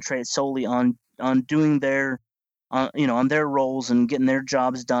concentrate solely on doing their on their roles and getting their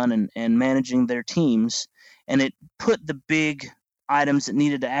jobs done and managing their teams. And it put the big items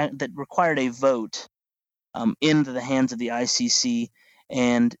that required a vote into the hands of the ICC,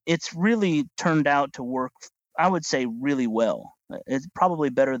 and it's really turned out to work, I would say, really well. It's probably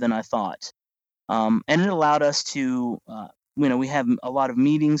better than I thought. And it allowed us to, we have a lot of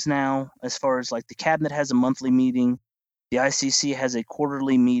meetings now, as far as like the cabinet has a monthly meeting, the ICC has a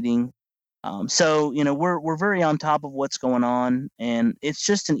quarterly meeting. So we're very on top of what's going on, and it's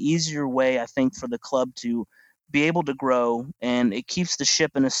just an easier way, I think, for the club to be able to grow, and it keeps the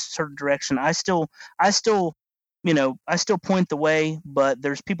ship in a certain direction. I still point the way, but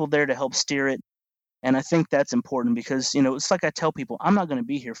there's people there to help steer it. And I think that's important, because, it's like I tell people, I'm not going to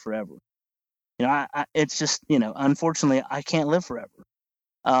be here forever. It's just, unfortunately, I can't live forever.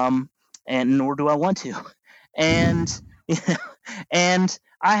 And nor do I want to. And, and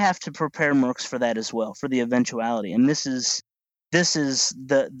I have to prepare Mercs for that as well, for the eventuality. And this is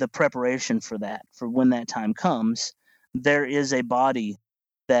the preparation for that, for when that time comes. There is a body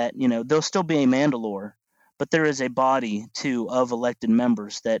that, there'll still be a Mandalore, but there is a body too of elected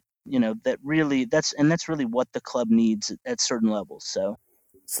members that, that really, that's really what the club needs at certain levels. So,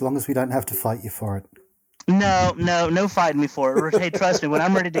 as long as we don't have to fight you for it. No fighting me for it. Hey, trust me, when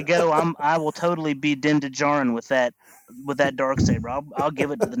I'm ready to go, I will totally be Din Djarin with that Darksaber. I'll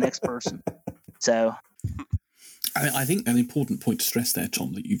give it to the next person. So, I think an important point to stress there,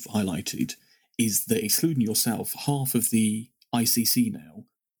 Tom, that you've highlighted, is that, excluding yourself, half of the ICC now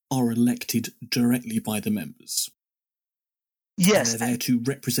are elected directly by the members. Yes. And they're there to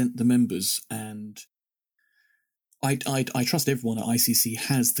represent the members, and I trust everyone at ICC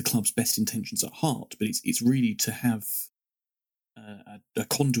has the club's best intentions at heart, but it's really to have a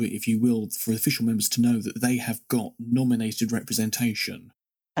conduit, if you will, for official members to know that they have got nominated representation.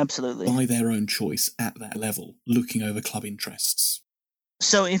 Absolutely. By their own choice at that level, looking over club interests.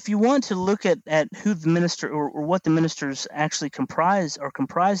 So if you want to look at who the minister or what the ministers actually comprised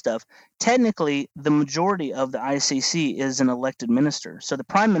of, technically the majority of the ICC is an elected minister. So the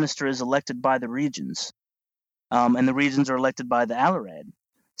prime minister is elected by the regions, and the regions are elected by the Alared.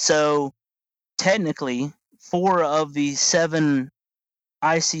 So technically 4 of the 7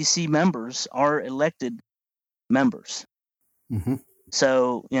 ICC members are elected members. Mm-hmm.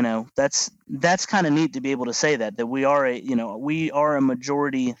 So, that's kind of neat to be able to say that we are a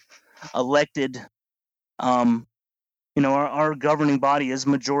majority elected, our governing body is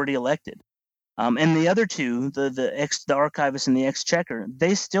majority elected. And the other 2, the archivist and the exchequer,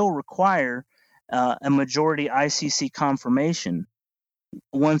 they still require a majority ICC confirmation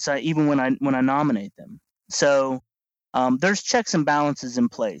when I nominate them. So, there's checks and balances in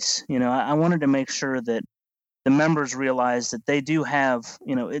place. I wanted to make sure that the members realize that they do have,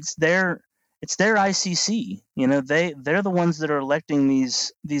 it's their ICC. They're the ones that are electing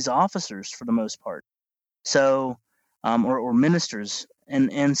these officers for the most part. So, or ministers,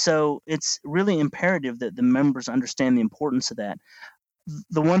 and so it's really imperative that the members understand the importance of that.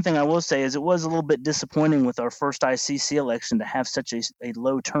 The one thing I will say is it was a little bit disappointing with our first ICC election to have such a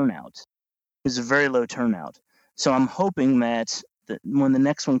low turnout. It was a very low turnout. So I'm hoping that when the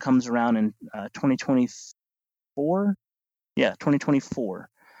next one comes around in 2024, 2024,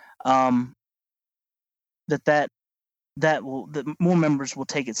 that more members will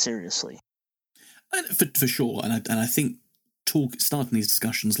take it seriously. For sure, and I think starting these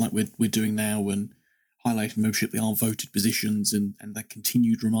discussions like we're doing now and highlighting membership, they are voted positions and that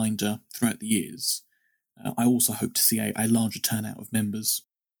continued reminder throughout the years. I also hope to see a larger turnout of members.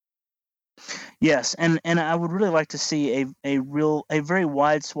 Yes, and I would really like to see a very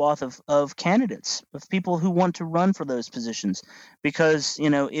wide swath of candidates, of people who want to run for those positions, because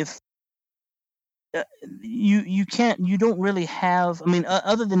if you don't really have,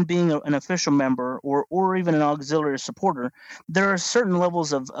 other than being an official member or even an auxiliary supporter, there are certain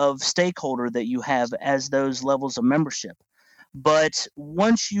levels of stakeholder that you have as those levels of membership. But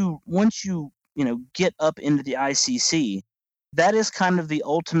once you get up into the ICC, that is kind of the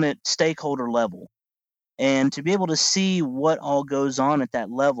ultimate stakeholder level. And to be able to see what all goes on at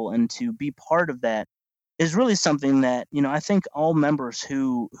that level and to be part of that is really something that, I think all members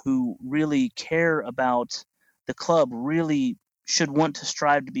who really care about the club really should want to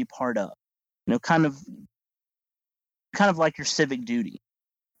strive to be part of. Kind of like your civic duty,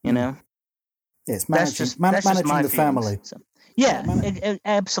 Yeah, it's managing the family. So, yeah,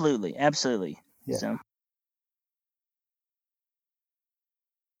 absolutely. Yeah.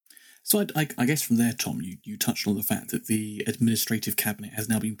 So I guess from there, Tom, you touched on the fact that the administrative cabinet has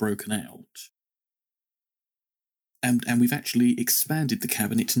now been broken out. And we've actually expanded the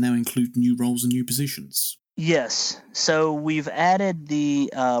cabinet to now include new roles and new positions. Yes. So we've added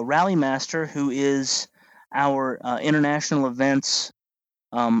the rally master, who is our international events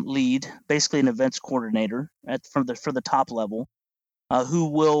lead, basically an events coordinator for the top level, who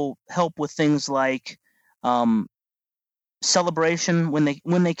will help with things like celebration when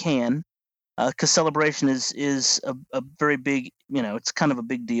they can, because celebration is a very big, it's kind of a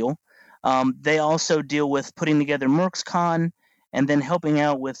big deal. They also deal with putting together MercsCon and then helping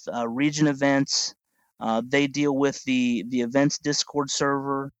out with region events. They deal with the events Discord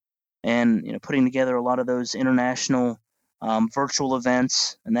server and putting together a lot of those international virtual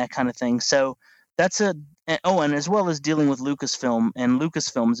events and that kind of thing. So that's and as well as dealing with Lucasfilm and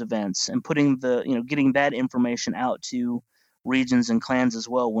Lucasfilm's events and putting getting that information out to regions and clans as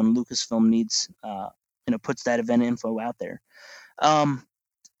well when Lucasfilm needs puts that event info out there.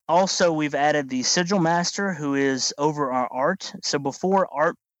 Also, we've added the sigil master, who is over our art. So before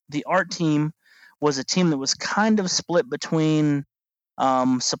the art team was a team that was kind of split between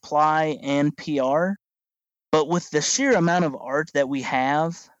supply and PR. But with the sheer amount of art that we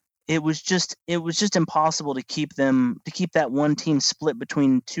have, it was just impossible to keep that one team split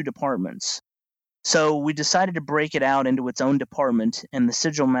between 2 departments. So we decided to break it out into its own department, and the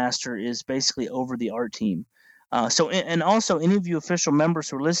sigil master is basically over the art team. And also any of you official members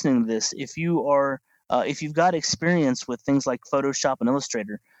who are listening to this, if you've got experience with things like Photoshop and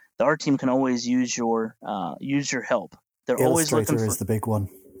Illustrator, the art team can always use your help. They're always looking for. Illustrator is the big one.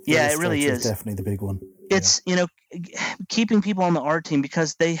 Yeah, it really is. Definitely the big one. It's keeping people on the art team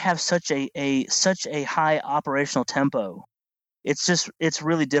because they have such a high operational tempo. It's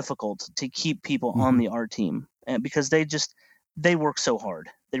really difficult to keep people on the art team. and because they work so hard.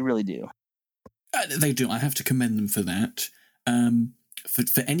 They really do. They do. I have to commend them for that.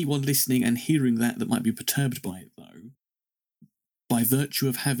 For anyone listening and hearing that might be perturbed by it, though, by virtue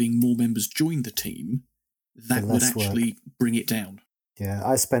of having more members join the team, that would actually bring it down. Yeah,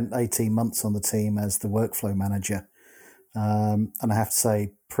 I spent 18 months on the team as the workflow manager. And I have to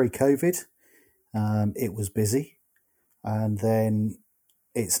say, pre-COVID, it was busy. And then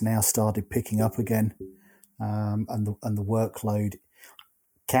it's now started picking up again. And the workload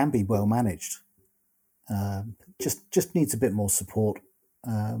can be well managed. Just needs a bit more support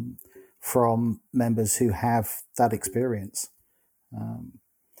from members who have that experience.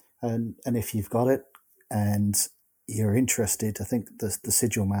 And if you've got it and you're interested, I think the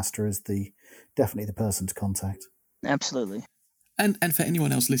Sigil Master is definitely the person to contact. Absolutely. And for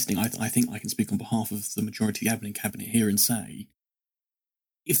anyone else listening, I think I can speak on behalf of the majority of the admin cabinet here and say,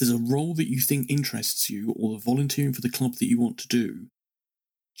 if there's a role that you think interests you or the volunteering for the club that you want to do,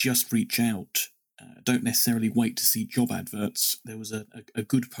 just reach out. Don't necessarily wait to see job adverts. There was a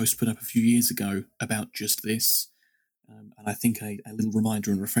good post put up a few years ago about just this. And I think a little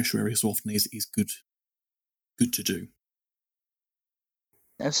reminder and refresher every so often is good to do.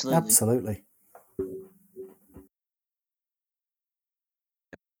 Absolutely.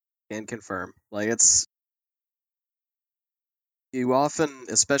 Can confirm. You often,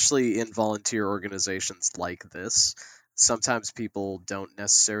 especially in volunteer organizations like this, sometimes people don't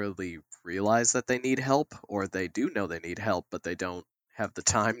necessarily realize that they need help, or they do know they need help, but they don't have the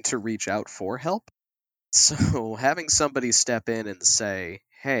time to reach out for help. So having somebody step in and say,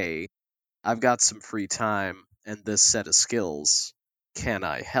 hey, I've got some free time and this set of skills, can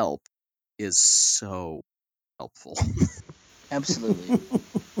I help, is so helpful. Absolutely.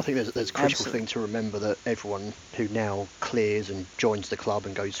 I think there's a critical thing to remember, that everyone who now clears and joins the club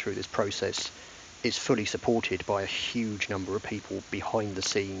and goes through this process is fully supported by a huge number of people behind the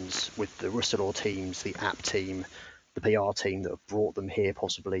scenes, with the Rustador teams, the app team, the PR team that have brought them here,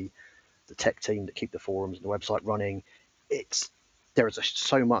 possibly the tech team that keep the forums and the website running. There is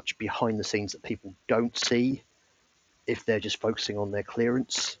so much behind the scenes that people don't see if they're just focusing on their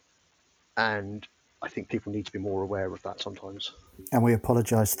clearance, and I think people need to be more aware of that sometimes. And we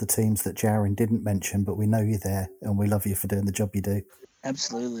apologise to the teams that Jaron didn't mention, but we know you're there and we love you for doing the job you do.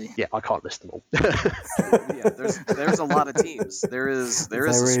 Absolutely. Yeah, I can't list them all. Yeah, there's a lot of teams. There is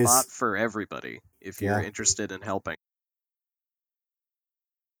a spot for everybody if you're interested in helping.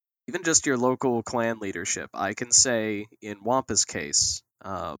 Even just your local clan leadership. I can say, in Wampa's case,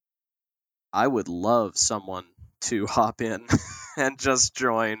 I would love someone to hop in and just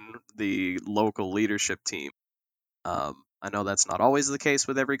join the local leadership team. I know that's not always the case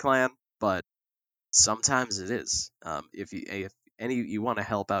with every clan, but sometimes it is. If you want to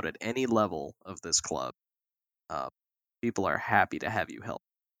help out at any level of this club, people are happy to have you help.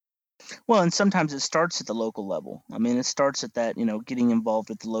 Well, and sometimes it starts at the local level. I mean, it starts at that, getting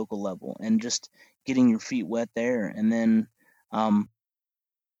involved at the local level and just getting your feet wet there, and then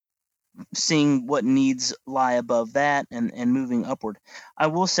seeing what needs lie above that and moving upward. I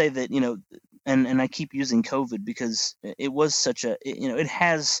will say that, and I keep using COVID because it was such it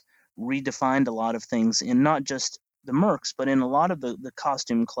has redefined a lot of things in not just the Mercs, but in a lot of the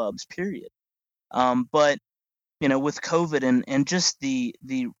costume clubs, period. But, with COVID and just the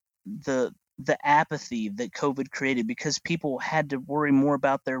apathy that COVID created, because people had to worry more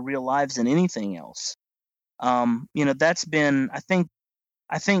about their real lives than anything else. That's been, I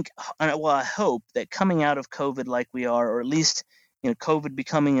hope that coming out of COVID like we are, or at least, COVID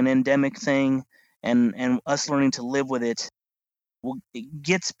becoming an endemic thing and us learning to live with it, it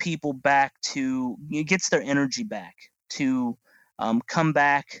gets people it gets their energy back to come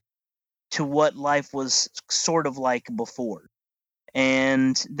back to what life was sort of like before.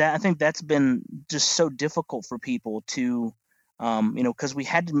 And that, I think that's been just so difficult for people to, because we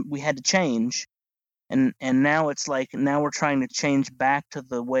had to change, and now it's like, now we're trying to change back to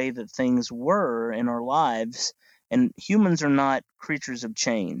the way that things were in our lives. And humans are not creatures of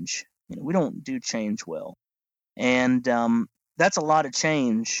change. We don't do change well, and that's a lot of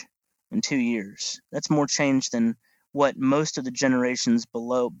change in 2 years. That's more change than what most of the generations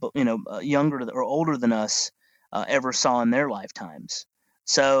below, younger or older than us, ever saw in their lifetimes.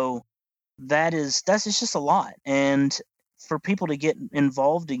 So that's just a lot. And for people to get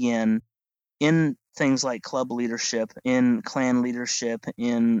involved again in things like club leadership, in clan leadership,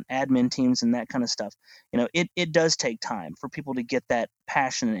 in admin teams and that kind of stuff, it does take time for people to get that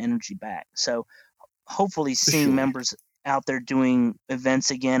passion and energy back. So hopefully seeing members out there doing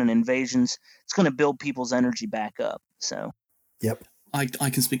events again and invasions, it's going to build people's energy back up. So yep. I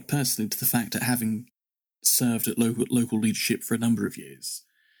can speak personally to the fact that having served at local leadership for a number of years,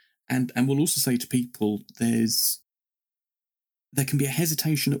 and we'll also say to people there can be a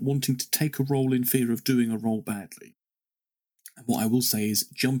hesitation at wanting to take a role in fear of doing a role badly. And what I will say is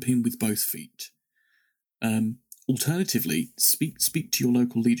jump in with both feet. Alternatively, speak to your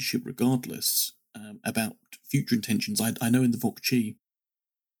local leadership regardless about future intentions. I know in the VOC-Chi,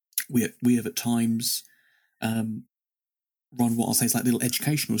 we have at times run what I'll say is like little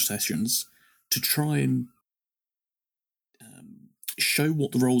educational sessions to try and show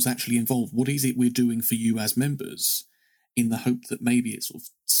what the roles actually involve. What is it we're doing for you as members, in the hope that maybe it sort of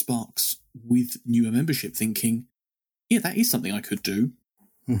sparks with newer membership thinking, yeah, that is something I could do.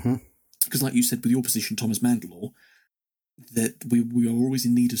 Mm-hmm. Because like you said with your position, Thomas Mandalore, that we are always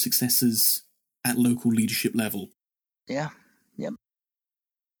in need of successors at local leadership level. Yeah. Yep.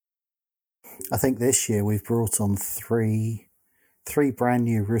 I think this year we've brought on three brand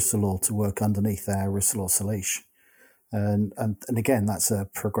new Russalor to work underneath our Russalor Salish. And again, that's a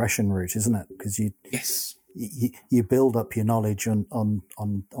progression route, isn't it? Because you build up your knowledge on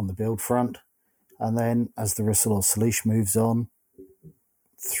the build front, and then as the Russalor Salish moves on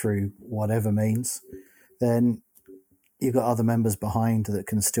through whatever means, then you've got other members behind that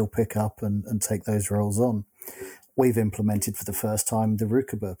can still pick up and take those roles on. We've implemented for the first time the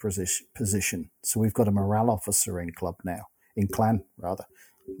Rukaba position. So we've got a morale officer in clan.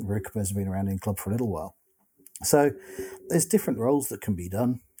 Rukaba's been around in club for a little while. So there's different roles that can be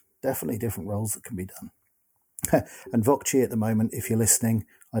done. Definitely different roles that can be done. And VOC-Chi at the moment, if you're listening,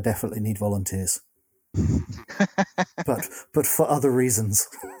 I definitely need volunteers. but for other reasons.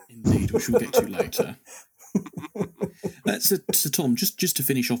 Indeed, which we'll get to later. So Tom, just to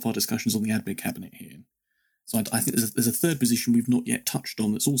finish off our discussions on the admin cabinet here. So I think there's a third position we've not yet touched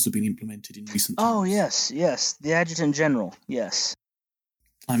on that's also been implemented in recent times. Oh, yes. The Adjutant General, yes.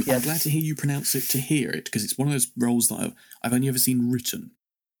 I'm glad to hear you pronounce it to hear it, because it's one of those roles that I've only ever seen written.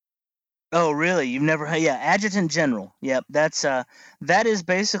 Oh, really? You've never heard? Yeah, Adjutant General. Yep, that is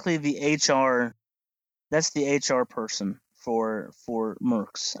basically the HR. That's the HR person for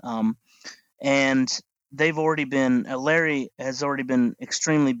Mercs. And they've already been. Larry has already been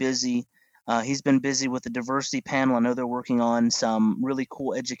extremely busy. He's been busy with the diversity panel. I know they're working on some really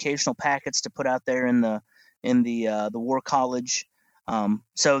cool educational packets to put out there in the War College.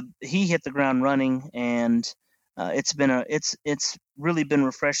 So he hit the ground running, and it's really been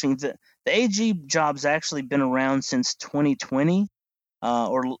refreshing. The AG job's actually been around since 2020,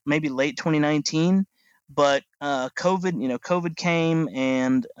 or maybe late 2019. But COVID came,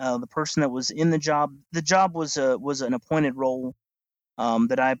 and the person that was in the job was an appointed role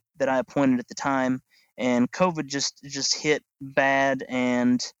that I appointed at the time, and COVID just hit bad,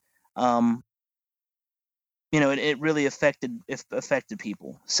 and it really affected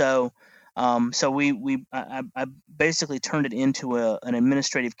people. So I basically turned it into an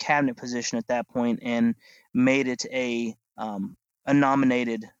administrative cabinet position at that point, and made it a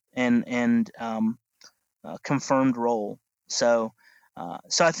nominated and confirmed role. So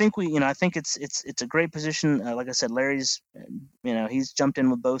I think I think it's a great position. Like I said, Larry's, he's jumped in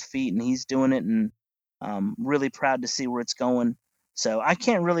with both feet, and he's doing it, and really proud to see where it's going. So I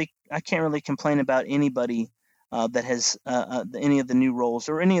can't really complain about anybody that has any of the new roles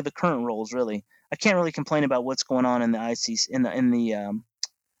or any of the current roles. Really, I can't really complain about what's going on in the IC in the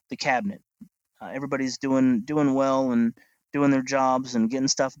cabinet. Everybody's doing well and doing their jobs and getting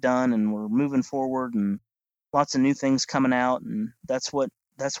stuff done, and we're moving forward, and lots of new things coming out, and that's what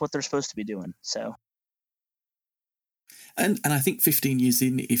they're supposed to be doing. So, and I think 15 years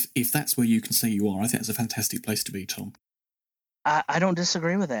in, if that's where you can say you are, I think that's a fantastic place to be, Tom. I don't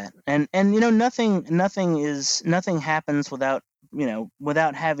disagree with that, and nothing happens without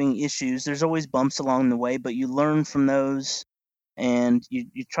having issues. There's always bumps along the way, but you learn from those, and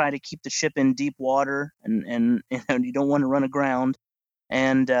you try to keep the ship in deep water, and you don't want to run aground,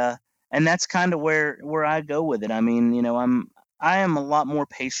 and that's kind of where I go with it. I mean, I am a lot more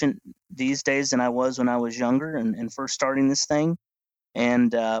patient these days than I was when I was younger and first starting this thing,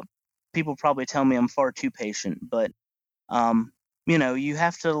 and people probably tell me I'm far too patient, but you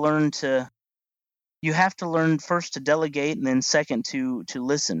have to learn first to delegate, and then second to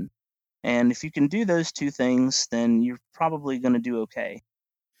listen. And if you can do those two things, then you're probably going to do okay.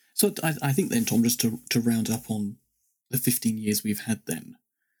 So I think then, Tom, just to round up on the 15 years we've had then,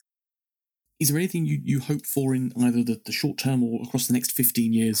 is there anything you hope for in either the short term or across the next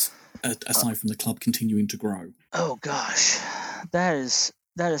 15 years, aside from the club continuing to grow? Oh, gosh. That is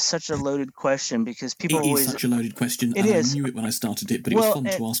That is such a loaded question because people It always. is such a loaded question, It and is. I knew it when I started it, but it was fun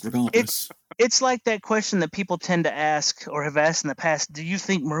to ask regardless. It's like that question that people tend to ask or have asked in the past. Do you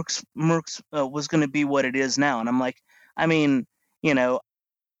think Merck's was going to be what it is now? And I'm like, I mean,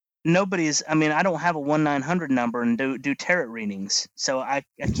 nobody's. I mean, I don't have a 1-900 number and do tarot readings, so I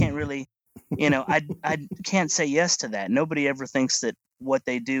can't really, I can't say yes to that. Nobody ever thinks that what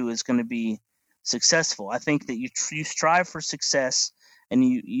they do is going to be successful. I think that you strive for success and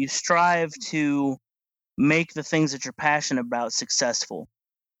you strive to make the things that you're passionate about successful.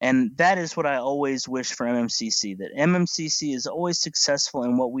 And that is what I always wish for MMCC, that MMCC is always successful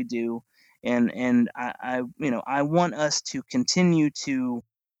in what we do. And I want us to continue to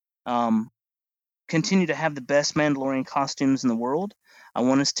have the best Mandalorian costumes in the world. I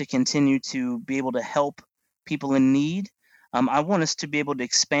want us to continue to be able to help people in need. I want us to be able to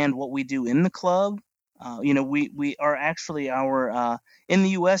expand what we do in the club. We are actually in the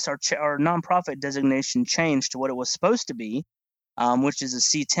U.S. our nonprofit designation changed to what it was supposed to be, which is a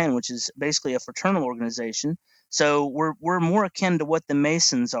C10, which is basically a fraternal organization. So we're more akin to what the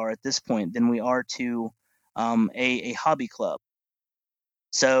Masons are at this point than we are to a hobby club.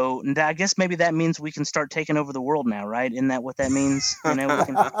 So I guess maybe that means we can start taking over the world now, right? Isn't that what that means? We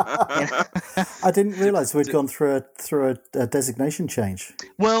can, I didn't realize we'd gone through a designation change.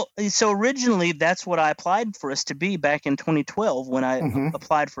 Well, so originally that's what I applied for us to be back in 2012 when I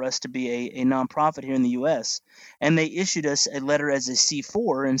applied for us to be a nonprofit here in the U.S. And they issued us a letter as a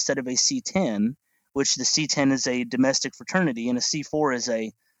C4 instead of a C10, which the C10 is a domestic fraternity and a C4 is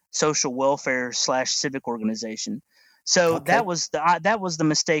a social welfare / civic organization. So that was the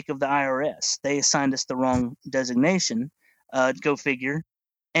mistake of the IRS. They assigned us the wrong designation. Go figure.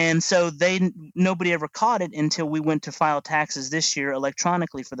 And so nobody ever caught it until we went to file taxes this year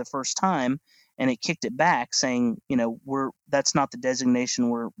electronically for the first time, and it kicked it back, saying, that's not the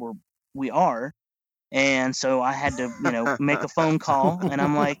designation we are. And so I had to, make a phone call, and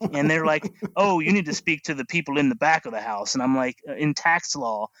I'm like, and they're like, oh, you need to speak to the people in the back of the house. And I'm like, in tax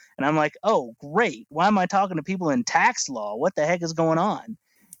law. And I'm like, oh, great. Why am I talking to people in tax law? What the heck is going on?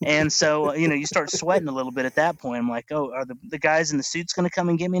 And so, you start sweating a little bit at that point. I'm like, oh, are the guys in the suits going to come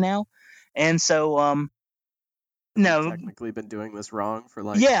and get me now? And so, no, technically been doing this wrong for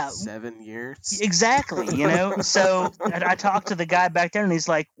 7 years. Exactly, So I talked to the guy back there, and he's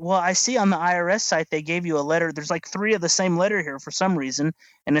like, "Well, I see on the IRS site they gave you a letter. There's like 3 of the same letter here for some reason,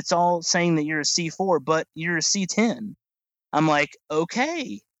 and it's all saying that you're a C4, but you're a C10." I'm like,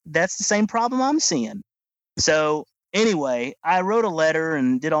 "Okay, that's the same problem I'm seeing." So anyway, I wrote a letter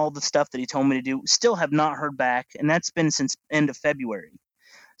and did all the stuff that he told me to do. Still have not heard back, and that's been since end of February.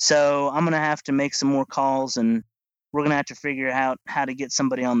 So I'm gonna have to make some more calls and we're going to have to figure out how to get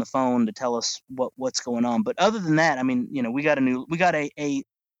somebody on the phone to tell us what's going on. But other than that, I mean, we got a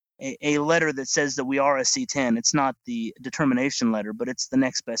letter that says that we are a C10. It's not the determination letter, but it's the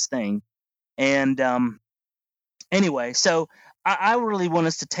next best thing. And anyway, so I really want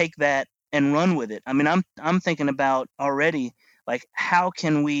us to take that and run with it. I mean, I'm thinking about already, like, how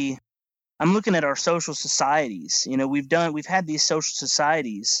can we? I'm looking at our social societies. We've had these social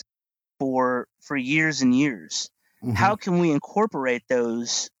societies for years and years. Mm-hmm. How can we incorporate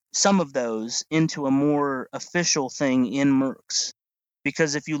some of those into a more official thing in Mercs?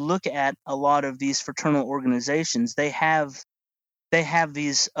 Because if you look at a lot of these fraternal organizations, they have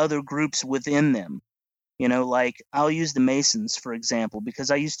these other groups within them. Like I'll use the Masons, for example, because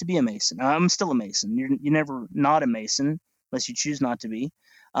I used to be a Mason. I'm still a Mason. You're never not a Mason unless you choose not to be.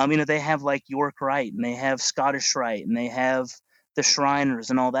 They have like York Rite, and they have Scottish Rite, and they have the Shriners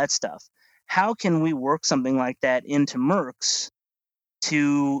and all that stuff. How can we work something like that into Mercs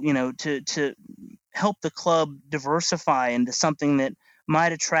to help the club diversify into something that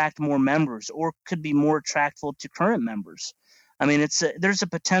might attract more members or could be more attractive to current members? I mean, there's a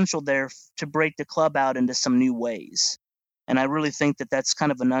potential there to break the club out into some new ways. And I really think that that's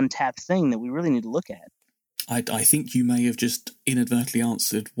kind of an untapped thing that we really need to look at. I think you may have just inadvertently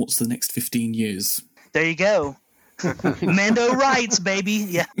answered what's the next 15 years. There you go. Mando rights, baby.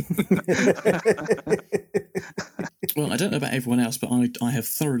 Yeah. Well, I don't know about everyone else, but I have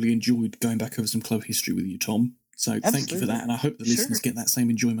thoroughly enjoyed going back over some club history with you, Tom. So Thank you for that, and I hope the listeners get that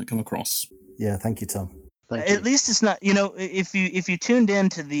same enjoyment come across. Yeah, thank you, Tom. At least it's not, if you tuned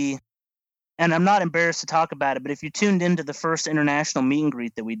into the, and I'm not embarrassed to talk about it, but if you tuned into the first international meet and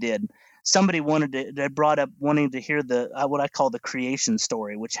greet that we did, somebody brought up wanting to hear the what I call the creation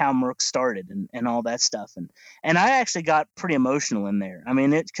story, which how Merc started and all that stuff, and I actually got pretty emotional in there. I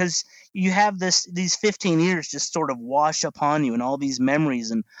mean, because you have these 15 years just sort of wash upon you, and all these memories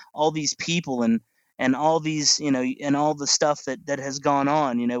and all these people, and and all these, and all the stuff that has gone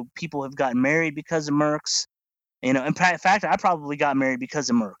on. People have gotten married because of Mercs. In fact, I probably got married because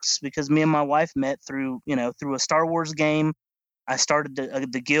of Mercs, because me and my wife met through a Star Wars game. I started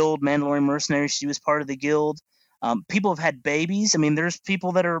the guild, Mandalorian Mercenaries. She was part of the guild. People have had babies. I mean, there's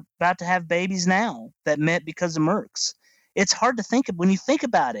people that are about to have babies now that met because of Mercs. It's hard to think of when you think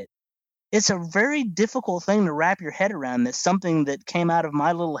about it. It's a very difficult thing to wrap your head around, that something that came out of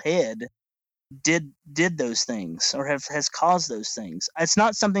my little head did those things, or has caused those things. It's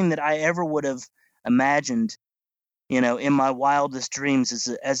not something that I ever would have imagined, in my wildest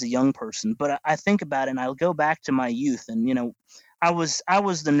dreams as a young person. But I think about it, and I'll go back to my youth, and I was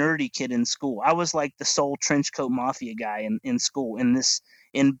the nerdy kid in school. I was like the sole trench coat mafia guy in school,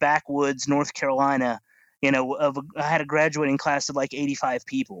 in backwoods North Carolina. I had a graduating class of like 85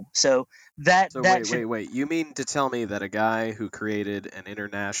 people. So wait. You mean to tell me that a guy who created an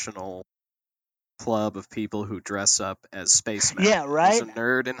international club of people who dress up as spacemen was a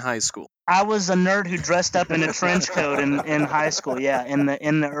nerd in high school? I was a nerd who dressed up in a trench coat in high school, in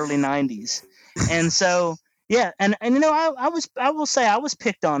the early 90s. And so, yeah, and I will say I was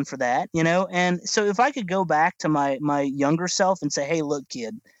picked on for that, and so if I could go back to my younger self and say, hey, look,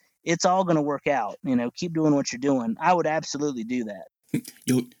 kid, it's all going to work out, keep doing what you're doing, I would absolutely do that.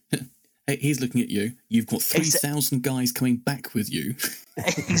 He's looking at you. You've got 3,000 guys coming back with you.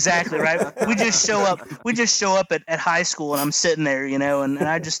 Exactly, right. We just show up at high school, and I'm sitting there, and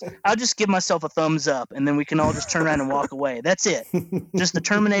I'll just give myself a thumbs up, and then we can all just turn around and walk away. That's it. Just the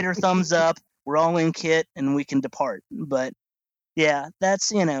Terminator thumbs up. We're all in kit, and we can depart. But yeah,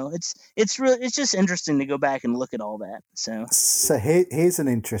 that's it's just interesting to go back and look at all that. So here's an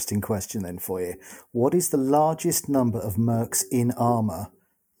interesting question then for you. What is the largest number of Mercs in armor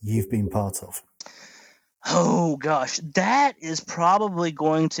you've been part of? Oh gosh, that is probably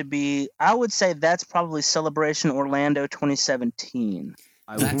going to be, I would say that's probably Celebration Orlando 2017.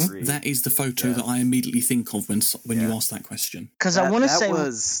 That is the photo that I immediately think of when you ask that question. Because I want to say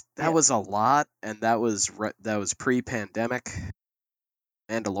that was a lot, and that was pre-pandemic.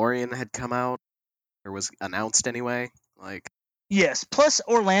 Mandalorian had come out, or was announced anyway. Yes, plus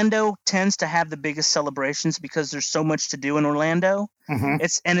Orlando tends to have the biggest celebrations because there's so much to do in Orlando. Mm-hmm.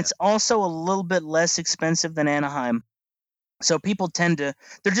 It's also a little bit less expensive than Anaheim. So there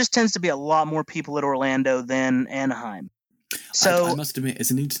just tends to be a lot more people at Orlando than Anaheim. So I must admit,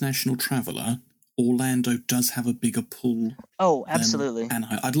 as an international traveler, Orlando does have a bigger pull. Oh, absolutely.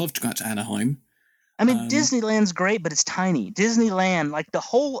 Anaheim. I'd love to go out to Anaheim. I mean, Disneyland's great, but it's tiny. Disneyland, like the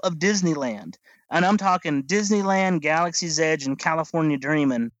whole of Disneyland, and I'm talking Disneyland, Galaxy's Edge, and California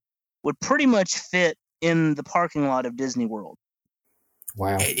Dreamin', would pretty much fit in the parking lot of Disney World.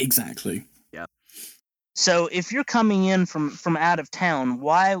 Wow. Exactly. Yeah. So if you're coming in from out of town,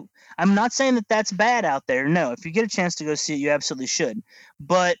 why? I'm not saying that that's bad out there. No, if you get a chance to go see it, you absolutely should.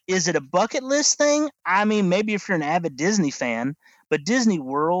 But is it a bucket list thing? I mean, maybe if you're an avid Disney fan. But Disney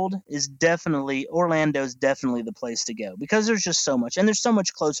World Orlando's definitely the place to go, because there's just so much, and there's so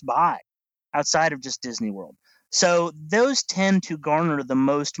much close by outside of just Disney World. So those tend to garner the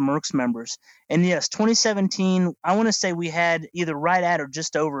most Mercs members. And yes, 2017, I want to say we had either right at or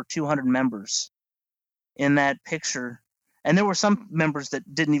just over 200 members in that picture. And there were some members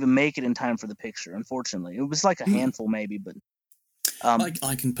that didn't even make it in time for the picture, unfortunately. It was like a handful maybe, but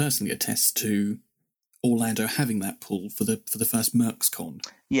I can personally attest to Orlando having that pull for the first Mercs Con.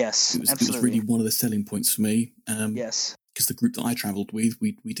 Yes, it was really one of the selling points for me. Yes, because the group that I travelled with,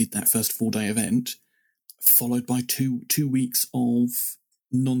 we did that first 4-day event, followed by two weeks of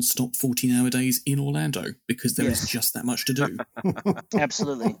non-stop 14-hour days in Orlando, because there is just that much to do.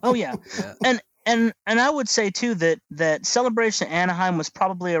 Absolutely. Oh yeah. And I would say too that Celebration Anaheim was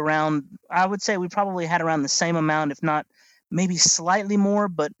probably around. I would say we probably had around the same amount, if not maybe slightly more,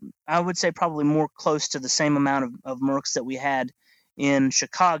 but I would say probably more close to the same amount of Mercs that we had in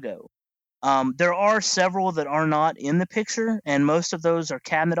Chicago. There are several that are not in the picture, and most of those are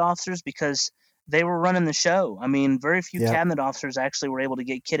cabinet officers because they were running the show. I mean, very few cabinet officers actually were able to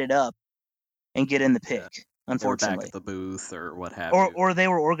get kitted up and get in the pick, unfortunately. Or back at the booth or what have you. Or they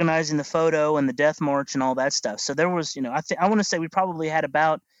were organizing the photo and the death march and all that stuff. So there was, I want to say we probably had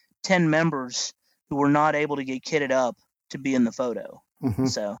about 10 members who were not able to get kitted up to be in the photo. Mm-hmm.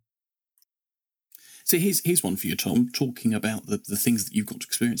 So here's one for you, Tom, talking about the things that you've got to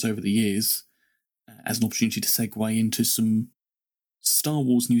experience over the years as an opportunity to segue into some Star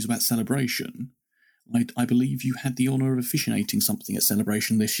Wars news about Celebration. I believe you had the honour of officiating something at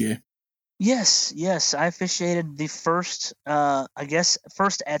Celebration this year. Yes, I officiated the first at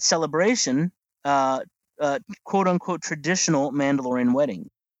Celebration, quote-unquote traditional Mandalorian wedding.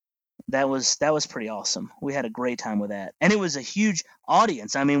 That was pretty awesome. We had a great time with that, and it was a huge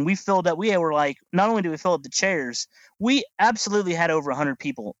audience. I mean, we filled up. We were like, not only did we fill up the chairs, we absolutely had over 100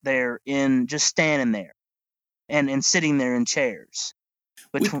 people there in just standing there, and sitting there in chairs.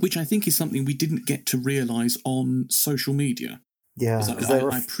 Which I think is something we didn't get to realise on social media. Yeah,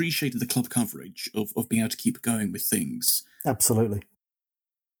 I appreciated the club coverage of being able to keep going with things. Absolutely.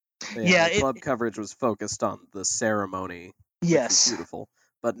 Yeah, the club coverage was focused on the ceremony. Yes, which was beautiful,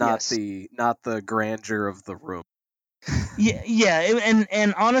 but not the grandeur of the room.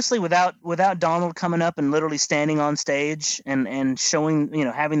 And honestly, without Donald coming up and literally standing on stage and showing,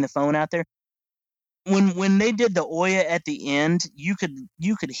 having the phone out there, when they did the Oya at the end, you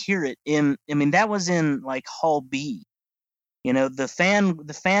could hear it in. I mean, that was in like Hall B.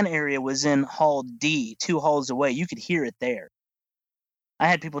 The fan area was in Hall D, 2 halls away. You could hear it there. I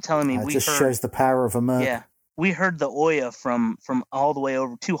had people telling me it shows the power of a Merc. Yeah, we heard the Oya from all the way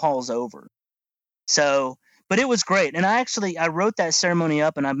over 2 halls over. So, but it was great, and I wrote that ceremony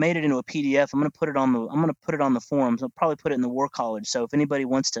up and I made it into a PDF. I'm gonna put it on the forums. I'll probably put it in the War College. So if anybody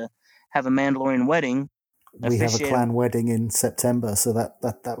wants to have a Mandalorian wedding, we have a clan wedding in September, so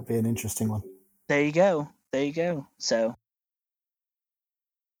that would be an interesting one. There you go. So.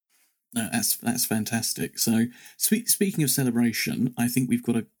 No, that's fantastic. So, speaking of celebration, I think we've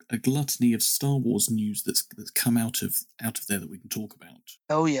got a gluttony of Star Wars news that's come out of there that we can talk about.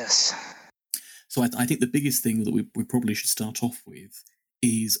 Oh yes. So I think the biggest thing that we probably should start off with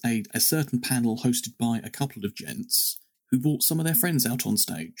is a certain panel hosted by a couple of gents who brought some of their friends out on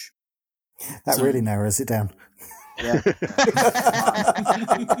stage. That really narrows it down. Yeah.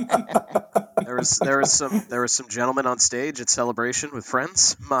 There was some gentlemen on stage at Celebration with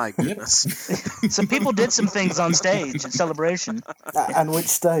friends. My goodness. Some people did some things on stage at Celebration. And which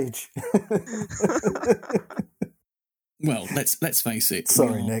stage? Well, let's face it.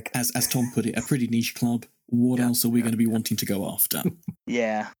 Sorry, Nick. As Tom put it, a pretty niche club. What else are we going to be wanting to go after?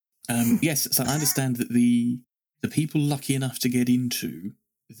 Yeah. Yes. So I understand that the people lucky enough to get into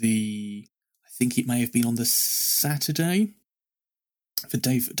I think it may have been on the Saturday, for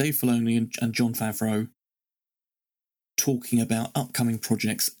Dave Filoni and Jon Favreau talking about upcoming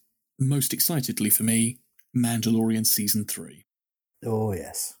projects. Most excitedly for me, Mandalorian Season 3. Oh,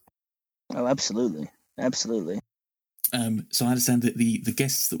 yes. Oh, absolutely. So I understand that the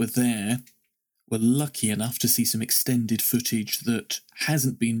guests that were there were lucky enough to see some extended footage that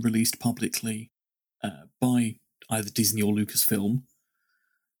hasn't been released publicly by either Disney or Lucasfilm.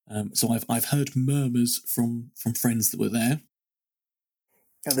 So I've heard murmurs from friends that were there.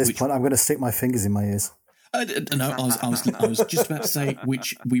 At this point, I'm going to stick my fingers in my ears. No, I was just about to say,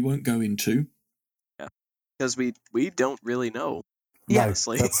 which we won't go into. Yeah, because we don't really know. Yeah,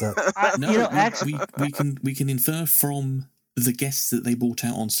 honestly. That's it. Actually, we can infer from the guests that they brought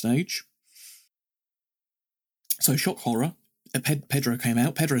out on stage. So shock horror. Pedro came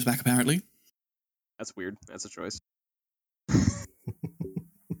out. Pedro's back apparently. That's weird. That's a choice.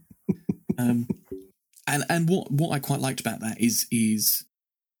 And what I quite liked about that is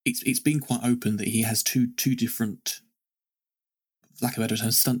it's been quite open that he has two different, lack of a better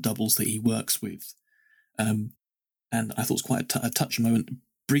term, stunt doubles that he works with, and I thought it was quite a touching moment,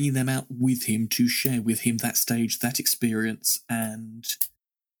 bringing them out with him to share with him that stage, that experience, and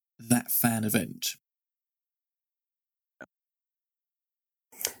that fan event.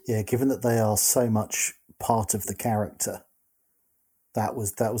 Yeah, given that they are so much part of the character, that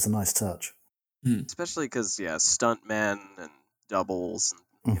was a nice touch. Especially because, stuntmen and doubles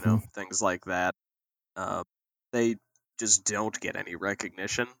and things like that, they just don't get any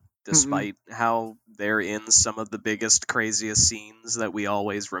recognition, despite how they're in some of the biggest, craziest scenes that we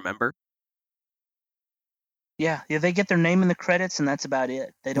always remember. Yeah, they get their name in the credits, and that's about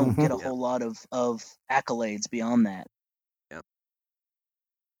it. They don't get a whole lot of accolades beyond that.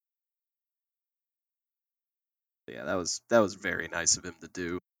 Yeah, that was very nice of him to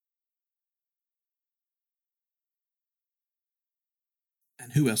do.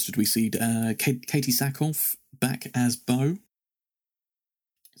 And who else did we see? Katie Sackhoff back as Bo.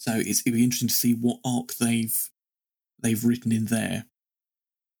 So it'll be interesting to see what arc they've written in there,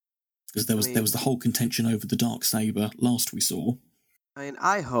 because there was the whole contention over the Darksaber last we saw. I mean,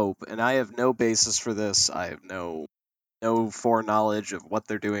 I hope, and I have no basis for this. I have no foreknowledge of what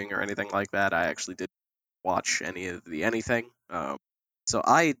they're doing or anything like that. I actually didn't watch any of the anything. So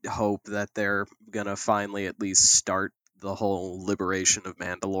I hope that they're gonna finally at least start the whole liberation of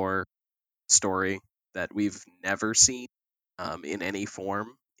Mandalore story that we've never seen in any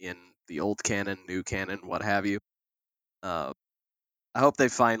form in the old canon, new canon, what have you. I hope they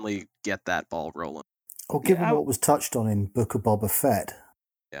finally get that ball rolling. Or given what was touched on in Book of Boba Fett,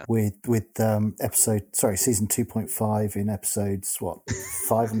 Yeah. With season 2.5 in episodes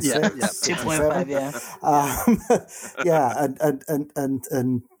 5 and 6, Yeah,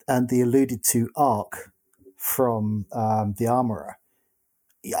 2.5, and the alluded to arc from the Armorer.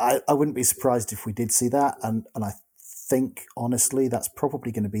 Yeah, I wouldn't be surprised if we did see that, and I think honestly that's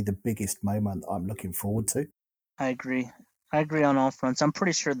probably going to be the biggest moment I'm looking forward to. I agree on all fronts. I'm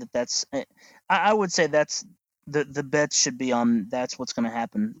pretty sure that's. I would say that's the bet should be on. That's what's going to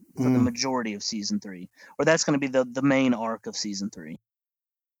happen for the majority of season 3, or that's going to be the main arc of season 3.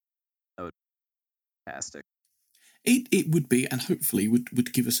 That would be fantastic. It would be, and hopefully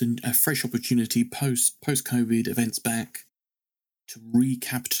would give us a fresh opportunity post COVID events back to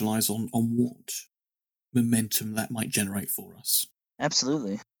recapitalise on what momentum that might generate for us.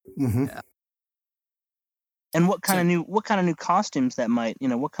 Absolutely. Mm-hmm. Yeah. And what kind of new costumes that might,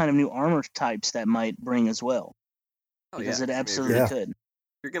 what kind of new armor types that might bring as well. Because it absolutely could. If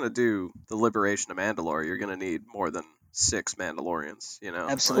you're going to do the liberation of Mandalore, you're going to need more than 6 Mandalorians,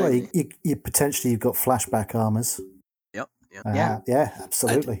 Absolutely. Well, you potentially you've got flashback armors. Yep. Yeah,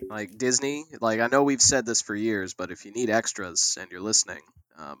 absolutely. Like Disney, I know we've said this for years, but if you need extras and you're listening,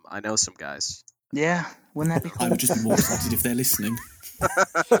 I know some guys. Yeah, wouldn't that be cool? I would just be more excited if they're listening.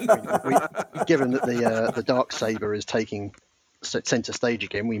 Given that the Darksaber is taking centre stage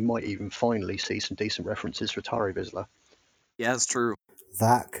again, we might even finally see some decent references for Tari Vizsla. Yeah, it's true.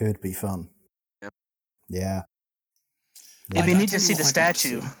 That could be fun. Yep. Yeah. If you need to see the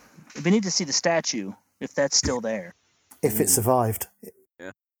statue, if that's still there. If it survived.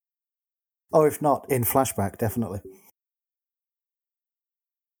 Yeah. Oh, if not, in flashback, definitely.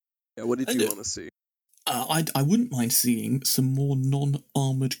 Yeah, what did you want to see? I wouldn't mind seeing some more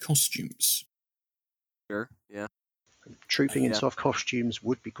non-armoured costumes. Sure, yeah. Trooping in soft costumes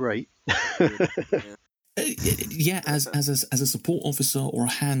would be great. As a support officer or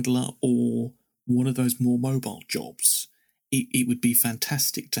a handler or one of those more mobile jobs, it would be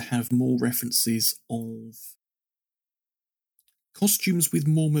fantastic to have more references of costumes with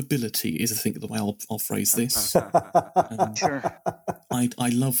more mobility. Is I think the way I'll phrase this. Sure. I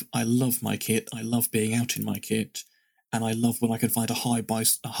love my kit. I love being out in my kit, and I love when I can find a high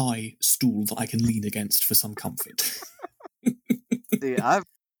stool that I can lean against for some comfort. See,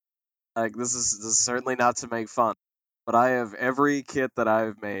 this is certainly not to make fun, but I have every kit that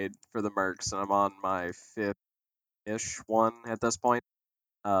I've made for the Mercs, and I'm on my 5th-ish one at this point.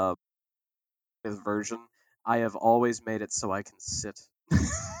 5th version. I have always made it so I can sit.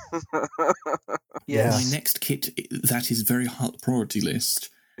 Yes. My next kit, that is very high priority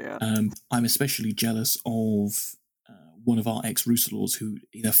list. Yeah. I'm especially jealous of one of our ex-Rusalors who,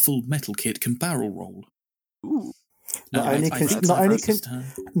 in a full metal kit, can barrel roll. Ooh. Not only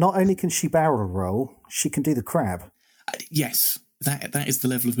can she barrel roll, she can do the crab. Yes, that is the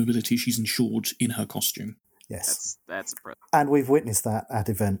level of mobility she's ensured in her costume. Yes. That's impressive. And we've witnessed that at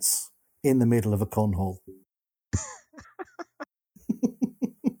events in the middle of a con hall.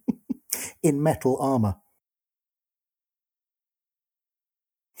 In metal armor.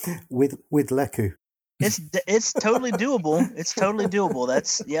 With Leku. It's totally doable. It's totally doable.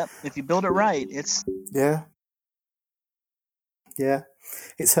 That's if you build it right, it's Yeah.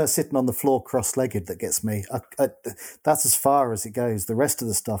 It's her sitting on the floor cross-legged that gets me. That's as far as it goes. The rest of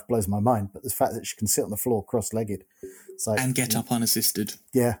the stuff blows my mind, but the fact that she can sit on the floor cross-legged, it's like, and get up unassisted.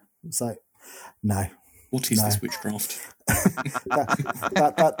 Yeah, it's like no. What is this witchcraft?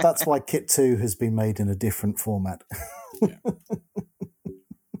 That's why Kit 2 has been made in a different format. Yeah.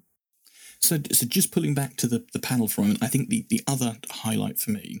 So just pulling back to the panel for a moment, I think the other highlight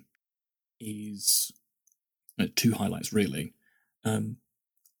for me is 2 highlights, really. I'm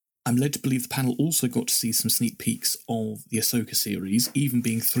led to believe the panel also got to see some sneak peeks of the Ahsoka series, even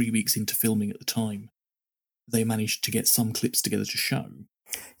being 3 weeks into filming at the time. They managed to get some clips together to show.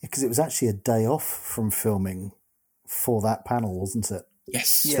 Because it was actually a day off from filming for that panel, wasn't it? Yes.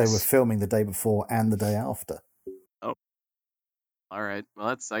 So they were filming the day before and the day after. Oh. All right.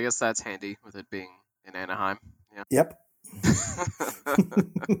 Well, I guess that's handy with it being in Anaheim. Yeah. Yep.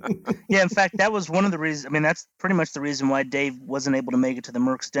 Yeah, in fact, that was one of the reasons. I mean, that's pretty much the reason why Dave wasn't able to make it to the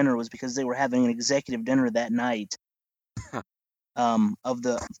Mercs dinner, was because they were having an executive dinner that night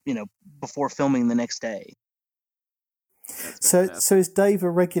before filming the next day. So is Dave a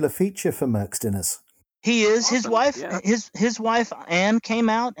regular feature for Mercs dinners? He is. Awesome. His wife, Yeah. his wife Anne came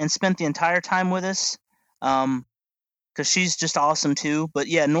out and spent the entire time with us, because she's just awesome too. But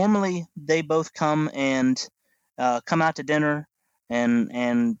yeah, normally they both come out to dinner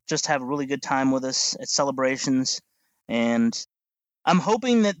and just have a really good time with us at celebrations. And I'm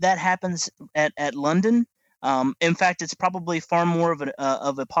hoping that happens at London. In fact, it's probably far more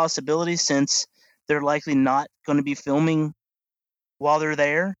of a possibility since they're likely not going to be filming while they're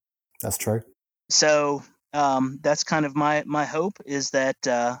there. That's true. So that's kind of my hope is that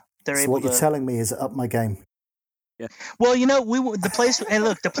they're able to. So what you're telling me is up my game. Yeah. Well, the place. Hey,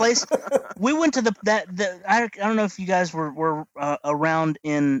 look, the place. We went to I don't know if you guys were around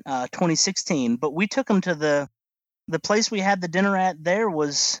in 2016, but we took them to the place we had the dinner at. There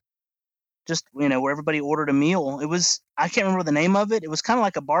was just where everybody ordered a meal. It was, I can't remember the name of it. It was kind of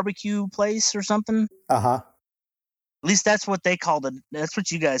like a barbecue place or something. Uh-huh. At least that's what they called it. That's what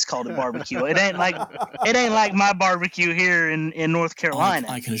you guys called it, barbecue. It ain't like my barbecue here in North Carolina.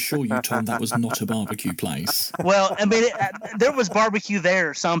 I can assure you, Tom, that was not a barbecue place. Well, I mean, there was barbecue there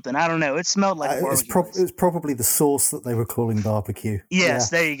or something. I don't know. It smelled like barbecue. It was probably the sauce that they were calling barbecue.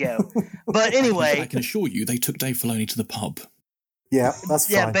 Yes, there you go. But anyway, I can assure you, they took Dave Filoni to the pub. Yeah, that's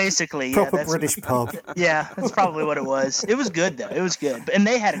fine. Yeah, basically. Proper British pub. Yeah, that's probably what it was. It was good, though. It was good. And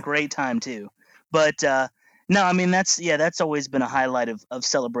they had a great time, too. But, no, I mean, that's always been a highlight of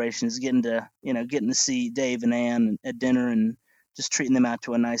celebrations, getting to see Dave and Ann at dinner and just treating them out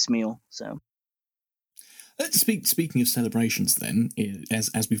to a nice meal. So, speaking of celebrations, then,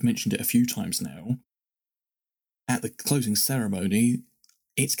 as we've mentioned it a few times now, at the closing ceremony,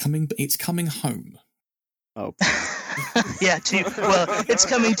 it's coming home. Oh, yeah. It's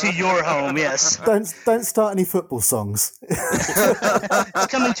coming to your home. Yes. Don't start any football songs. It's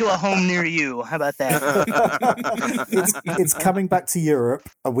coming to a home near you. How about that? It's coming back to Europe,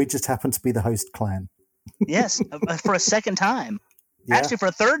 and we just happen to be the host clan. Yes, for a second time. Yeah. Actually, for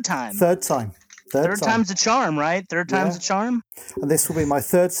a third time. Third time. Third time's the charm, right? Third time's the charm. And this will be my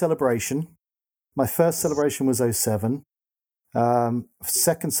third celebration. My first celebration was 2007.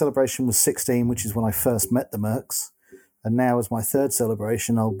 Second celebration was 2016, which is when I first met the Mercs. And now as my third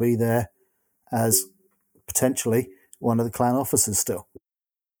celebration, I'll be there as potentially one of the clan officers still.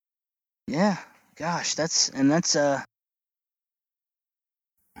 Yeah. Gosh, it's going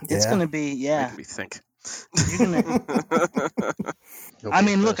to be, Making me think. You're gonna, I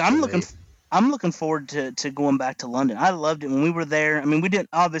mean, look, I'm looking forward to going back to London. I loved it when we were there. I mean, we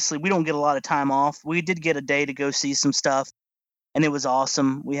don't get a lot of time off. We did get a day to go see some stuff. And it was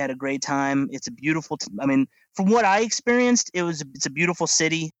awesome. We had a great time. It's a beautiful. I mean, from what I experienced, it's a beautiful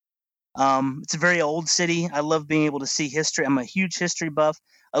city. It's a very old city. I love being able to see history. I'm a huge history buff.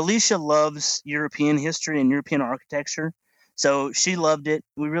 Alicia loves European history and European architecture, so she loved it.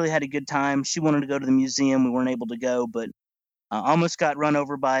 We really had a good time. She wanted to go to the museum. We weren't able to go, but almost got run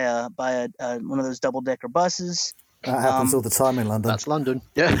over by one of those double-decker buses. That happens all the time in London. That's London.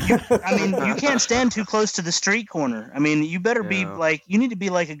 Yeah. I mean, you can't stand too close to the street corner. I mean, you better be you need to be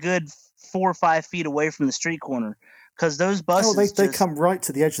like a good 4 or 5 feet away from the street corner because those buses. Oh, they come right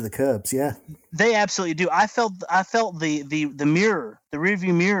to the edge of the curbs. Yeah. They absolutely do. I felt the mirror, the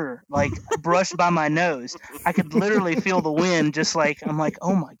rearview mirror, like brushed by my nose. I could literally feel the wind, just like I'm like,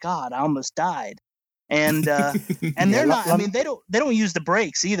 oh my god, I almost died. And they're not. I mean, they don't use the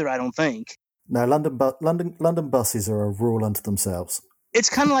brakes either. I don't think. No, London buses are a rule unto themselves. It's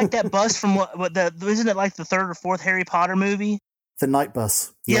kind of like that bus from isn't it like the third or fourth Harry Potter movie? The night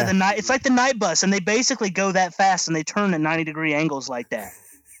bus. Yeah, it's like the night bus, and they basically go that fast, and they turn at 90-degree angles like that.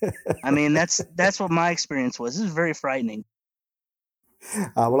 I mean, that's what my experience was. This is very frightening.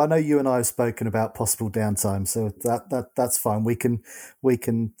 Well, I know you and I have spoken about possible downtime, so that's fine. We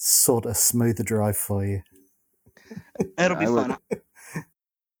can sort of smooth the drive for you. It'll be fun.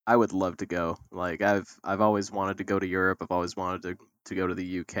 I would love to go. Like I've always wanted to go to Europe. I've always wanted to go to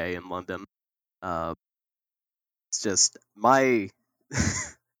the UK and London. It's just they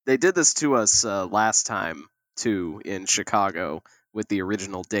did this to us last time too in Chicago with the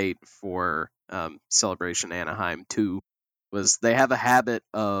original date for Celebration Anaheim 2. Was they have a habit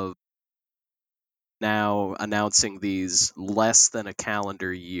of now announcing these less than a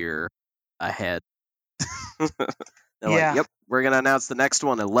calendar year ahead. They're like, yep, we're going to announce the next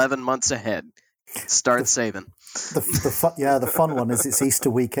one 11 months ahead. Start saving. The fun one is it's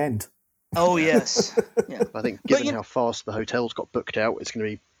Easter weekend. Oh, yes. Yeah. I think given how fast the hotels got booked out, it's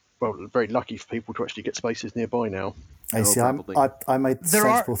going to be very lucky for people to actually get spaces nearby now. I see. I made the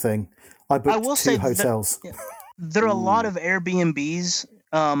sensible thing. I booked 2 hotels. There are a lot of Airbnbs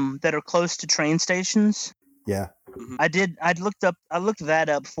that are close to train stations. Yeah. Mm-hmm. I looked that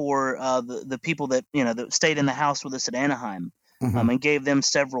up for the people that that stayed in the house with us at Anaheim, and gave them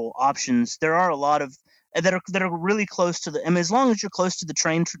several options. There are a lot of that are really close to the. I mean, as long as you're close to the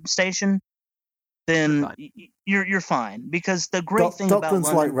train station, then you're fine. Because the great thing about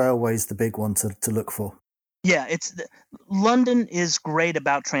Docklands Light Railway is the big one to look for. Yeah, London is great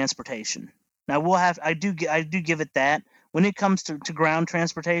about transportation. Now I do give it that. When it comes to ground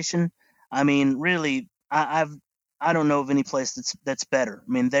transportation, I mean, really, I don't know of any place that's better.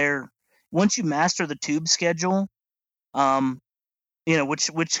 I mean, once you master the tube schedule,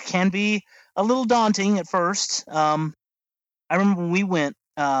 which can be a little daunting at first. I remember when we went,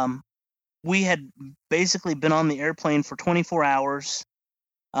 we had basically been on the airplane for 24 hours,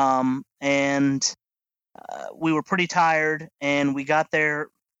 and we were pretty tired, and we got there.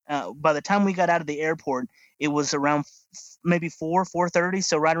 By the time we got out of the airport, it was around maybe 4:30,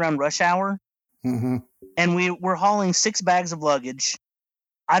 so right around rush hour. Mm-hmm. And we were hauling 6 bags of luggage.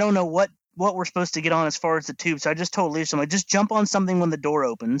 I don't know what we're supposed to get on as far as the tube, so I just told Lisa, I'm like, just jump on something when the door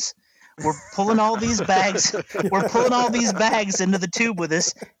opens. We're pulling all these bags. We're pulling all these bags into the tube with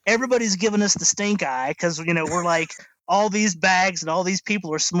us. Everybody's giving us the stink eye because we're like all these bags and all these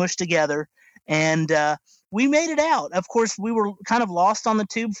people are smushed together, and we made it out. Of course, we were kind of lost on the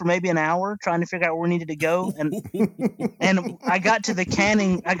tube for maybe an hour trying to figure out where we needed to go, and I got to the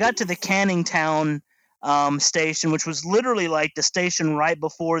Canning Town station, which was literally like the station right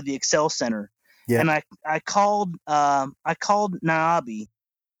before the Excel Center. Yeah. And I called Nairobi.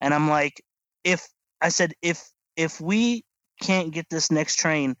 And I'm like, if we can't get this next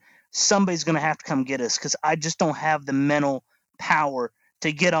train, somebody's going to have to come get us because I just don't have the mental power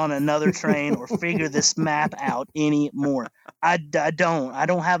to get on another train or figure this map out anymore. I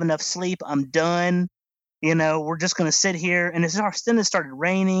don't have enough sleep. I'm done. We're just going to sit here. And then it started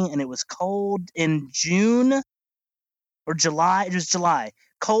raining, and it was cold in June or July. It was July.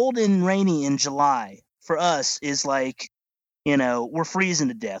 Cold and rainy in July for us is like, we're freezing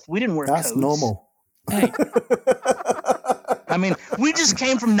to death. We didn't wear coats. That's normal. Hey. I mean, we just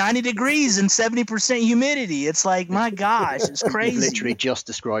came from 90 degrees and 70% humidity. It's like, my gosh, it's crazy. You've literally just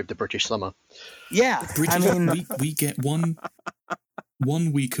described the British summer. Yeah. We get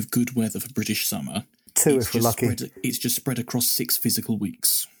one week of good weather for British summer. 2 if we're lucky. It's just spread across 6 physical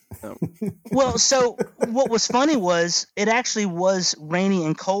weeks. Oh. Well, so what was funny was it actually was rainy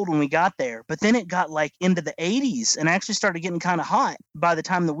and cold when we got there, but then it got like into the 80s and actually started getting kind of hot by the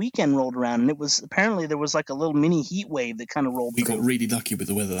time the weekend rolled around. And it was apparently there was like a little mini heat wave that kind of rolled through. We got really lucky with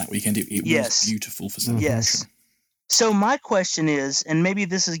the weather that weekend. It was beautiful for celebration. Yes. So my question is, and maybe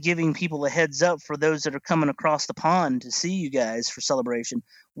this is giving people a heads up for those that are coming across the pond to see you guys for celebration.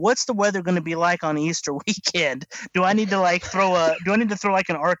 What's the weather going to be like on Easter weekend? Do I need to throw like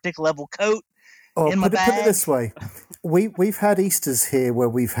an Arctic level coat in my bag? Put it this way: we've had Easters here where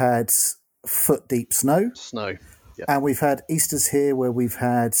we've had foot deep snow, yep. And we've had Easters here where we've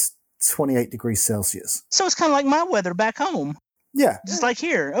had 28 degrees Celsius. So it's kind of like my weather back home. Yeah, just like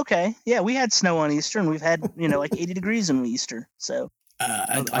here. Okay, yeah, we had snow on Easter, and we've had like 80 degrees on Easter. So.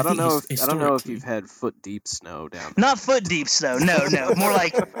 I don't know if you've had foot deep snow down there. Not foot deep snow. No. More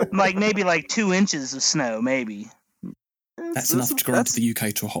like maybe like 2 inches of snow, maybe. That's enough to grind the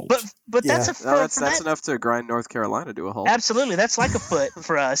UK to a halt. But that's a foot. That's enough to grind North Carolina to a halt. Absolutely, that's like a foot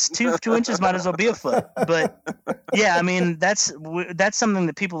for us. 2 inches might as well be a foot. But yeah, I mean that's something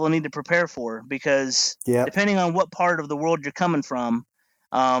that people will need to prepare for because depending on what part of the world you're coming from,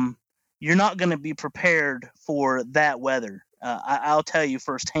 you're not going to be prepared for that weather. I'll tell you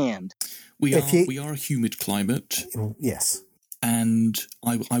firsthand. We are a humid climate. Yes. And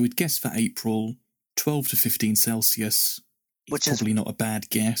I would guess for April, 12 to 15 Celsius, which is probably not a bad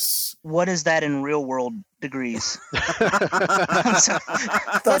guess. What is that in real world degrees? What's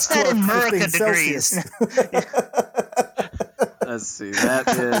that in America degrees? Let's see.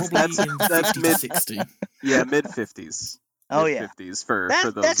 That's mid-60. Yeah, mid-50s. Oh, yeah. 50s for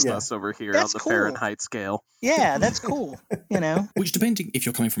those of us over here on the cool. Fahrenheit scale. Yeah, that's cool. Which, depending if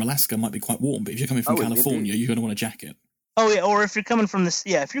you're coming from Alaska, might be quite warm, but if you're coming from California, you're going to want a jacket. Oh yeah, or if you're coming from the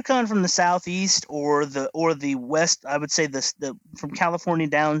southeast or the west, I would say from California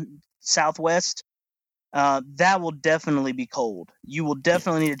down southwest, that will definitely be cold. You will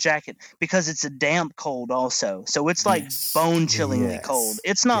definitely need a jacket because it's a damp cold also. So it's like bone-chillingly cold.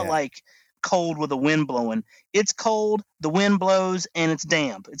 It's not like cold with a wind blowing. It's cold, the wind blows, and it's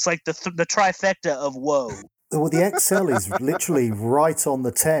damp. It's like the trifecta of woe. Well, the XL is literally right on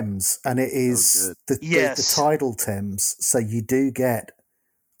the Thames, and it is the tidal Thames, so you do get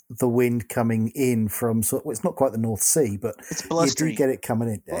the wind coming in from it's not quite the North Sea, but it's blustery. You do get it coming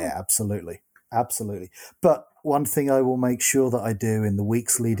in. Yeah, absolutely. But one thing I will make sure that I do in the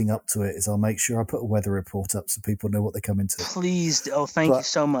weeks leading up to it is I'll make sure I put a weather report up so people know what they're coming to. Please. Oh, thank you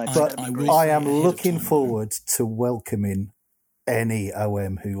so much. But I am looking forward to welcoming any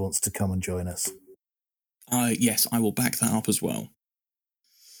OM who wants to come and join us. Yes, I will back that up as well.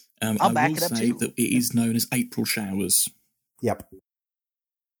 I'll back it up too. I will say that it is known as April showers. Yep.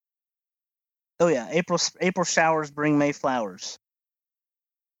 Oh yeah, April showers bring May flowers.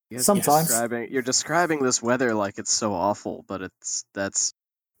 Sometimes. You're describing this weather like it's so awful, but that's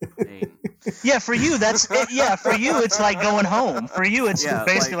pain. Yeah, for you for you it's like going home. For you it's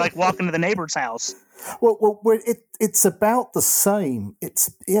basically like walking to the neighbor's house. Well, it's about the same. It's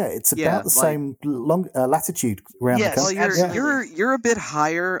about the same latitude around the country. Well, you're a bit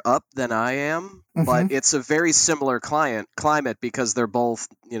higher up than I am, but it's a very similar climate because they're both,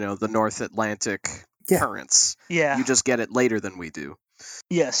 the North Atlantic currents. Yeah. You just get it later than we do.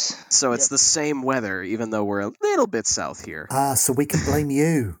 Yes. So it's the same weather, even though we're a little bit south here. So we can blame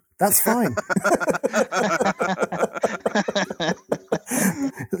you. That's fine.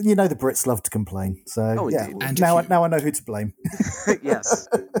 The Brits love to complain. So now I know who to blame. Yes.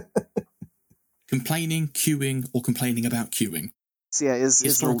 Complaining, queuing, or complaining about queuing. So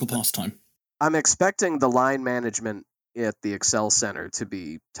historical pastime. I'm expecting the line management at the Excel Center to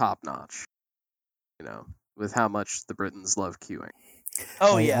be top notch. With how much the Britons love queuing.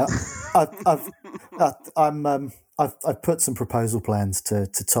 Oh yeah. I've put some proposal plans to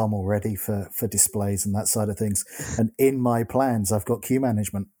Tom already for displays and that side of things. And in my plans, I've got queue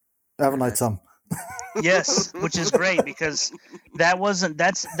management. Haven't I, Tom? Yes, which is great because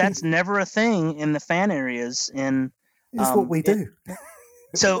that's never a thing in the fan areas. It's what we do.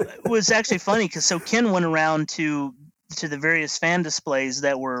 So it was actually funny because Ken went around to the various fan displays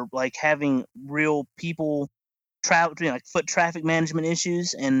that were like having real people like foot traffic management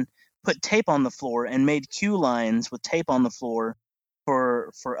issues, and put tape on the floor and made queue lines with tape on the floor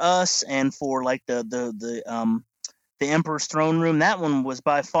for us and for like the Emperor's Throne Room. That one was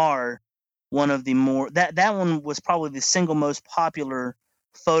by far one of the more that one was probably the single most popular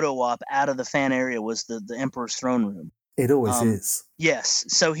photo op out of the fan area was the Emperor's Throne Room. It always is. Yes.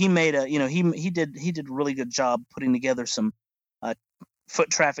 So he made he did a really good job putting together some foot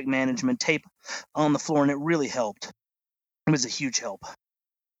traffic management tape on the floor, and it really helped. It was a huge help.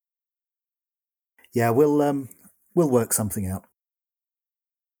 Yeah, we'll work something out.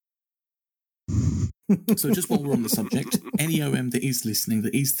 So just while we're on the subject, any OM that is listening,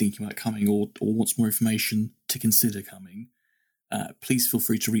 that is thinking about coming or wants more information to consider coming, please feel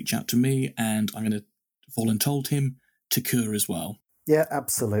free to reach out to me, and I'm going to voluntold him to Kerr as well. Yeah,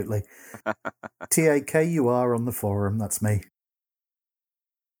 absolutely. TAKUR on the forum, that's me.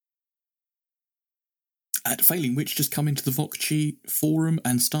 Failing which, just come into the Vokchi forum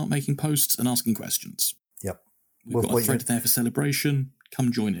and start making posts and asking questions. Yep. We've got a thread there for celebration.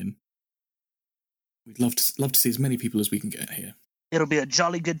 Come join in. We'd love to see as many people as we can get here. It'll be a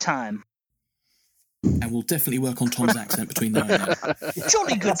jolly good time. And we'll definitely work on Tom's accent between now and then.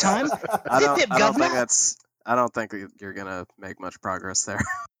 Jolly good time. I don't think you're gonna make much progress there.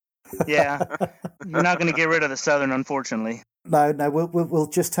 Yeah, you're not gonna get rid of the Southern, unfortunately. No, we'll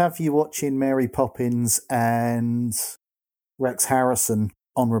just have you watching Mary Poppins and Rex Harrison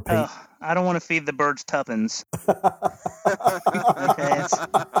on repeat. I don't want to feed the birds tuppence. Okay,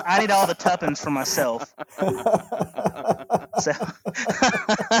 I need all the tuppence for myself. So.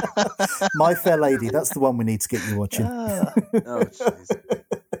 My Fair Lady, that's the one we need to get you watching. Oh, jeez.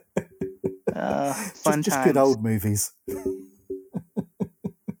 Fun just times. Good old movies.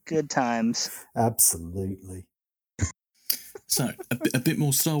 Good times. Absolutely. So, a bit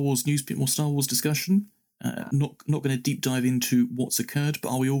more Star Wars news, bit more Star Wars discussion. Not going to deep dive into what's occurred, but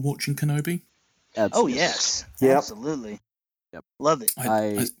are we all watching Kenobi? Absolutely. Oh, yes. Yep. Absolutely. Yep. Love it.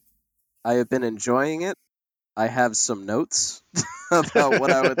 I have been enjoying it. I have some notes about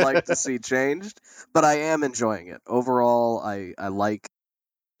what I would like to see changed, but I am enjoying it. Overall, I like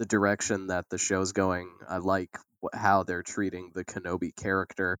the direction that the show's going. I like how they're treating the Kenobi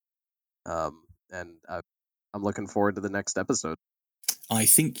character, and I'm looking forward to the next episode. I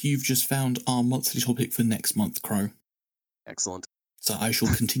think you've just found our monthly topic for next month, Crow. Excellent. So I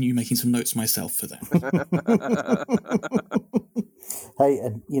shall continue making some notes myself for that. Hey,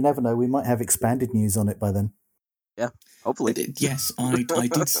 and you never know, we might have expanded news on it by then. Yeah, hopefully. Yes, I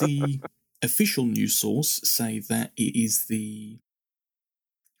did see official news source say that it is the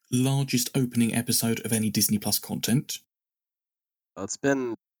largest opening episode of any Disney Plus content. It's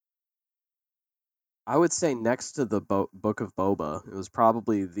been, I would say, next to the Book of Boba, it was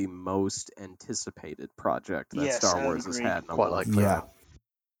probably the most anticipated project that Star Wars has had. Quite like that.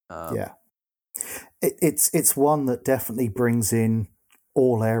 Yeah. It's one that definitely brings in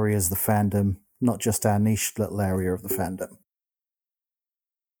all areas of the fandom, not just our niche little area of the fandom.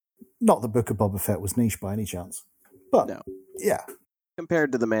 Not the Book of Boba Fett was niche by any chance, but no. Yeah.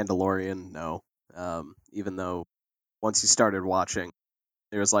 Compared to The Mandalorian, no. Even though once you started watching,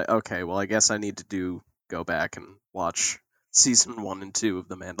 it was like, okay, well, I guess I need to go back and watch season 1 and 2 of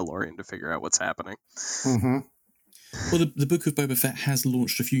The Mandalorian to figure out what's happening. Mm-hmm. Well, the Book of Boba Fett has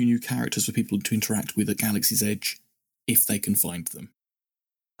launched a few new characters for people to interact with at Galaxy's Edge, if they can find them.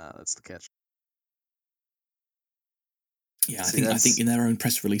 That's the catch. Yeah, I think in their own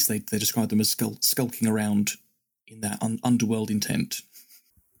press release they describe them as skulking around in that underworld intent.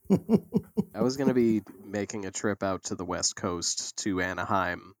 I was going to be making a trip out to the West Coast to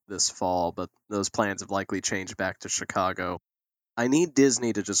Anaheim this fall, but those plans have likely changed back to Chicago. I need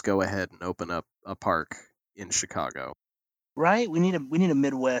Disney to just go ahead and open up a park in Chicago. Right? We need a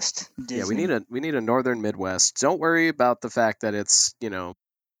Midwest Disney. Yeah, we need a Northern Midwest. Don't worry about the fact that it's,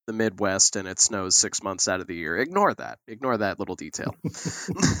 the Midwest and it snows 6 months out of the year. Ignore that. Ignore that little detail.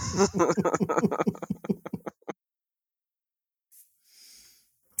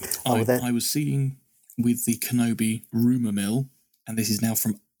 I was seeing with the Kenobi rumour mill, and this is now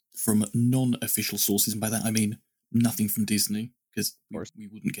from non-official sources, and by that I mean nothing from Disney, because we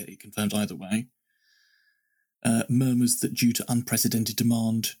wouldn't get it confirmed either way. Murmurs that due to unprecedented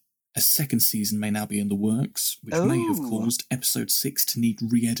demand, a second season may now be in the works, which may have caused episode 6 to need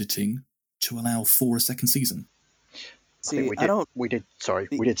re-editing to allow for a second season. See, we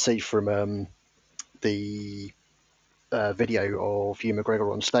did see from the video of Hugh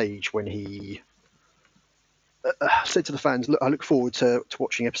McGregor on stage when he said to the fans, "Look, I look forward to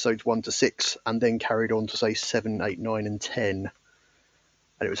watching episodes 1 to 6," and then carried on to say 7, 8, 9, and 10.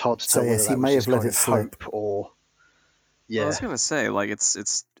 And it was hard to tell whether that was just kind of hope or. Yeah, I was gonna say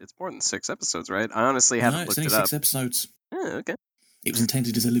it's more than 6 episodes, right? I honestly haven't looked it up. It's only 6 episodes. Yeah, okay. It was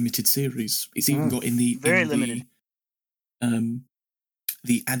intended as a limited series. It's even got in the limited.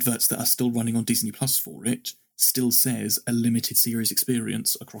 The adverts that are still running on Disney Plus for it still says a limited series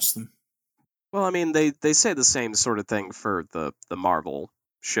experience across them. Well, I mean, they say the same sort of thing for the Marvel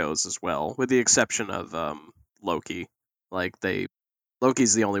shows as well, with the exception of Loki.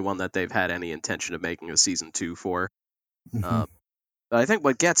 Loki's the only one that they've had any intention of making a season 2 for. Mm-hmm. But I think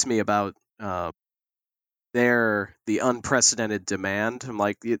what gets me about the unprecedented demand, I'm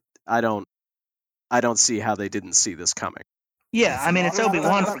like, I don't see how they didn't see this coming. Yeah, I mean, it's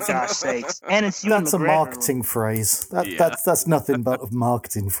Obi-Wan, for gosh sakes. And it's Ewan That's McGregor. a marketing phrase. That's nothing but a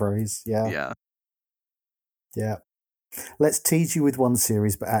marketing phrase. Yeah. Yeah. Let's tease you with one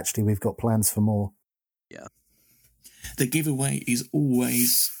series, but actually we've got plans for more. Yeah. The giveaway is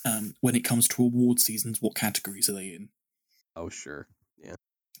always, when it comes to award seasons, what categories are they in? Oh, sure. Yeah.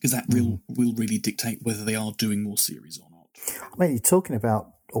 Because that will really dictate whether they are doing more series or not. I mean, you're talking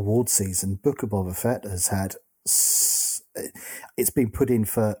about award season. Book of Boba Fett has had... It's been put in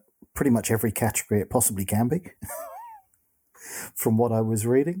for pretty much every category it possibly can be, from what I was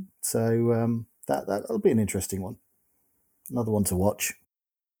reading. So that'll be an interesting one. Another one to watch.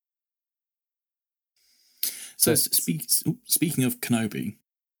 So speaking of Kenobi,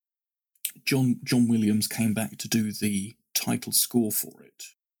 John Williams came back to do the title score for it.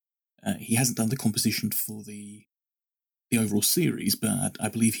 He hasn't done the composition for the overall series, but I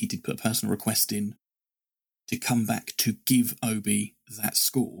believe he did put a personal request in to come back to give Obi that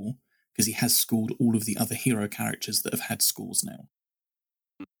score, because he has scored all of the other hero characters that have had scores now.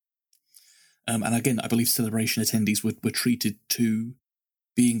 And again, I believe Celebration attendees were treated to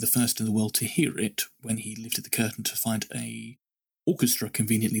being the first in the world to hear it when he lifted the curtain to find a orchestra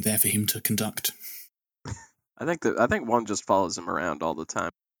conveniently there for him to conduct. I think one just follows him around all the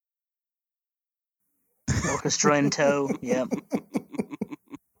time. Orchestra in tow, yep.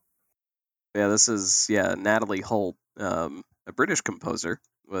 Yeah, this is Natalie Holt, a British composer,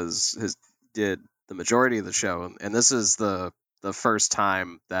 did the majority of the show, and this is the first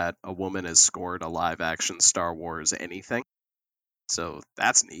time that a woman has scored a live action Star Wars anything. So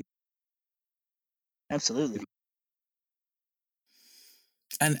that's neat. Absolutely.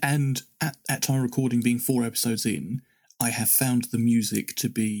 And at time of recording, being 4 episodes in, I have found the music to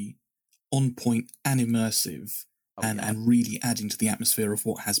be on point and immersive, and really adding to the atmosphere of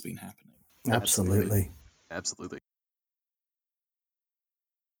what has been happening. Absolutely. Absolutely.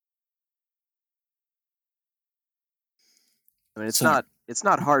 I mean, it's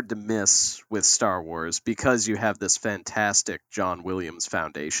not hard to miss with Star Wars because you have this fantastic John Williams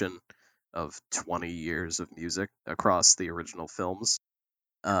foundation of 20 years of music across the original films.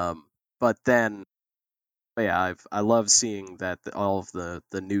 But I love seeing that all of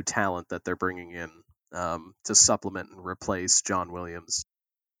the new talent that they're bringing in to supplement and replace John Williams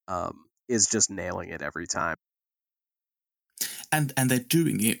is just nailing it every time. And they're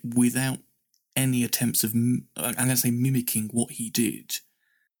doing it without any attempts of, I'm going to say, mimicking what he did.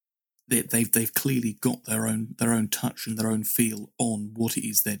 They've clearly got their own touch and their own feel on what it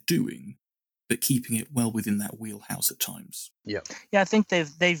is they're doing, but keeping it well within that wheelhouse at times. Yeah, I think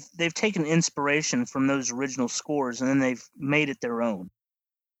they've taken inspiration from those original scores and then they've made it their own.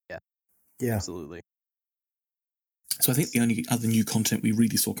 Yeah, Absolutely. So I think the only other new content we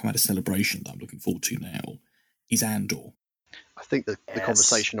really saw come out of Celebration that I'm looking forward to now is Andor. I think the Yes.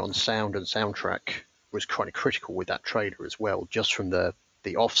 conversation on sound and soundtrack was kind of critical with that trailer as well, just from the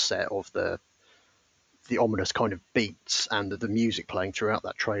offset of the ominous kind of beats and the music playing throughout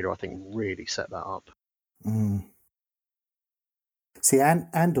that trailer. I think really set that up. See,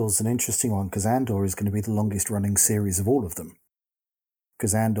 Andor's an interesting one because Andor is going to be the longest running series of all of them.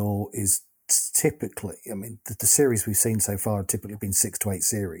 Because Andor is typically, I mean, the series we've seen so far have typically been 6 to 8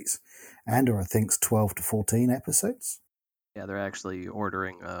 series. Andor, I think, is 12 to 14 episodes. Yeah, they're actually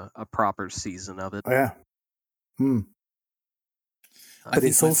ordering a proper season of it. Oh, yeah. But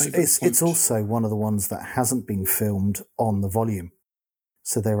it's also one of the ones that hasn't been filmed on the volume.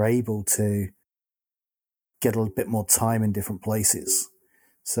 So they're able to get a bit more time in different places.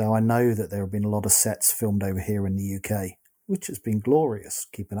 So I know that there have been a lot of sets filmed over here in the UK, which has been glorious,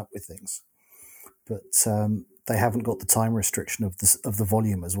 keeping up with things. But they haven't got the time restriction of the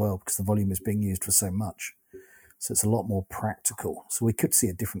volume as well, because the volume is being used for so much. So it's a lot more practical. So we could see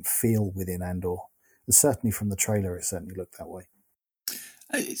a different feel within Andor. And certainly from the trailer, it certainly looked that way.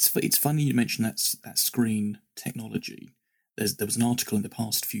 It's funny you mentioned that screen technology. There was an article in the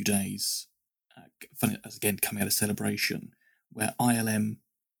past few days, again coming out of Celebration, where ILM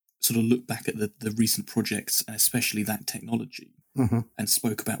sort of looked back at the recent projects and especially that technology, and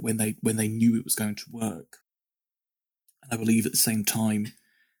spoke about when they knew it was going to work. And I believe at the same time,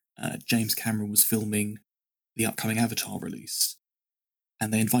 James Cameron was filming the upcoming Avatar release,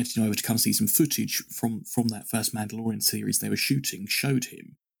 and they invited him over to come see some footage from that first Mandalorian series they were shooting, showed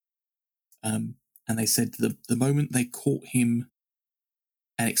him. And they said the moment they caught him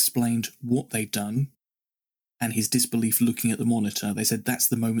and explained what they'd done and his disbelief looking at the monitor, they said that's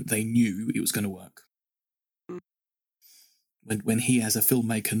the moment they knew it was going to work. When he, as a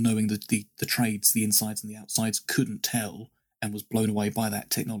filmmaker, knowing the trades, the insides and the outsides, couldn't tell and was blown away by that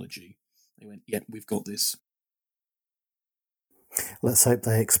technology, they went, yeah, we've got this. Let's hope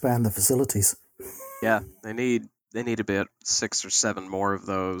they expand the facilities. Yeah, they need about 6 or 7 more of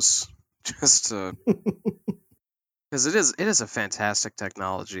those, just to, because it is a fantastic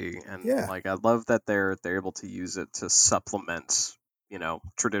technology, and like I love that they're able to use it to supplement,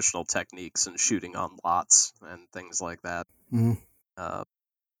 traditional techniques and shooting on lots and things like that.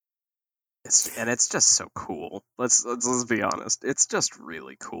 It's just so cool. Let's be honest. It's just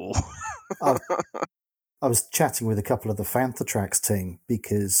really cool. I was chatting with a couple of the Fantha Tracks team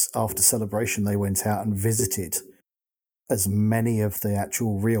because after Celebration they went out and visited as many of the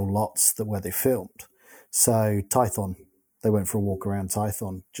actual real lots where they filmed. So Tython, they went for a walk around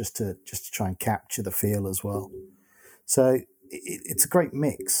Tython just to try and capture the feel as well. So it's a great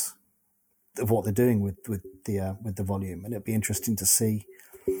mix of what they're doing with the volume, and it'll be interesting to see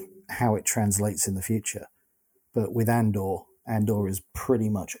how it translates in the future. But with Andor is pretty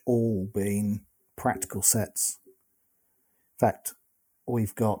much all been practical sets. In fact,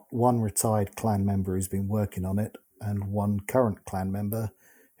 we've got one retired clan member who's been working on it and one current clan member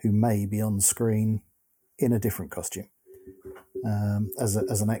who may be on screen in a different costume as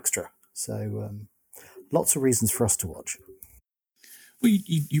an extra. So lots of reasons for us to watch. Well,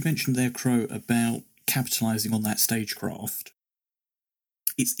 you mentioned there, Crow, about capitalising on that stagecraft.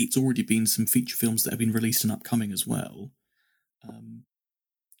 It's already been some feature films that have been released and upcoming as well,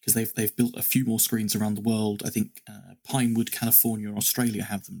 because they've built a few more screens around the world. I think Pinewood, California, Australia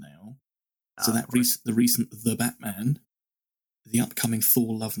have them now. So the recent The Batman, the upcoming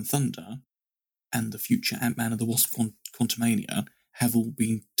Thor: Love and Thunder, and the future Ant-Man and the Wasp: Quantumania have all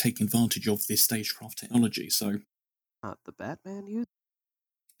been taking advantage of this stagecraft technology. So, the Batman used?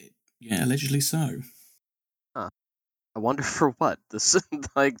 Yeah, allegedly so. Huh. I wonder for what. This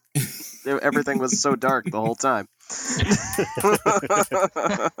everything was so dark the whole time.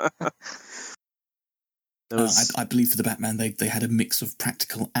 I believe for the Batman they had a mix of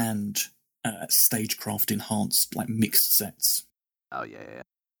practical and stagecraft enhanced, like mixed sets. Oh yeah.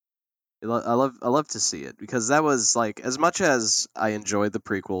 I love to see it, because that was like, as much as I enjoyed the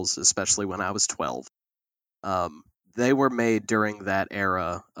prequels, especially when I was 12. They were made during that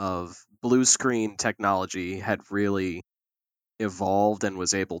era of blue screen technology had really evolved and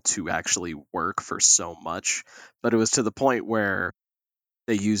was able to actually work for so much, but it was to the point where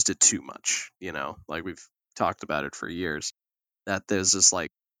they used it too much, like we've talked about it for years, that there's just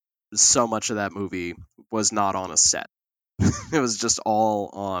like so much of that movie was not on a set. It was just all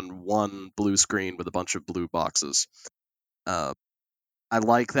on one blue screen with a bunch of blue boxes. I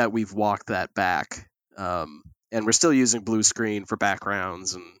like that we've walked that back. And we're still using blue screen for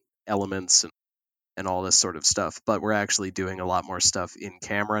backgrounds and elements and all this sort of stuff, but we're actually doing a lot more stuff in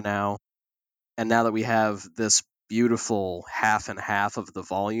camera now. And now that we have this beautiful half and half of the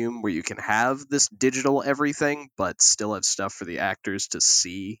volume where you can have this digital everything, but still have stuff for the actors to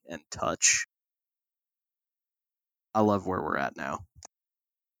see and touch, I love where we're at now.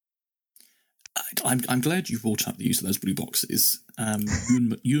 I'm glad you brought up the use of those blue boxes.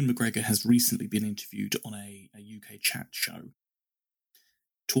 Ewan McGregor has recently been interviewed on a UK chat show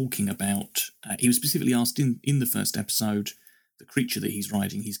talking about, he was specifically asked in the first episode, the creature that he's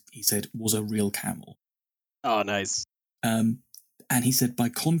riding, he said, was a real camel. Oh, nice. And he said, by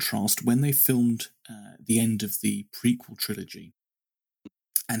contrast, when they filmed the end of the prequel trilogy,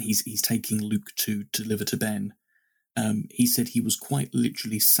 and he's taking Luke to deliver to Ben, he said he was quite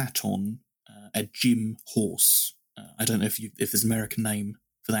literally sat on a gym horse. I don't know if there's an American name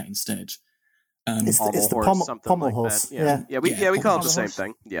for that instead. It's the pommel horse. Yeah, we call it the same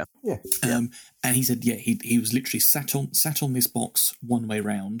thing. Yeah. And he said, he was literally sat on this box one way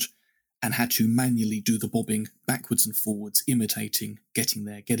round, and had to manually do the bobbing backwards and forwards, imitating, getting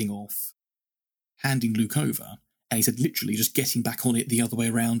there, getting off, handing Luke over. And he said literally just getting back on it the other way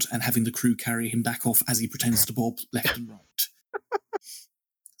around and having the crew carry him back off as he pretends to bob left and right.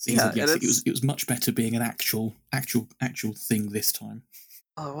 So he said, yes, it was much better being an actual thing this time.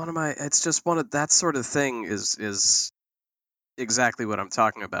 It's just that sort of thing is exactly what I'm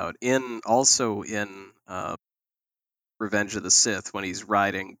talking about. In Revenge of the Sith, when he's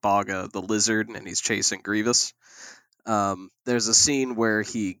riding Baga the lizard and he's chasing Grievous, there's a scene where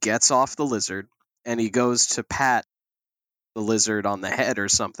he gets off the lizard and he goes to pat the lizard on the head or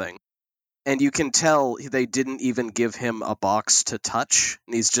something. And you can tell they didn't even give him a box to touch,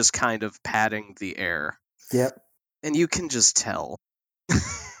 and he's just kind of patting the air. Yep. And you can just tell.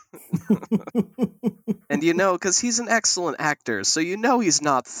 And because he's an excellent actor, so he's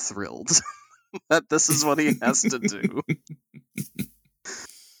not thrilled that this is what he has to do.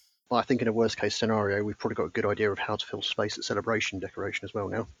 Well, I think in a worst-case scenario, we've probably got a good idea of how to fill space at Celebration decoration as well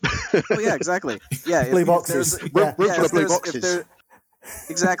now. Oh, yeah, exactly. Yeah, blue boxes. Room full of blue boxes.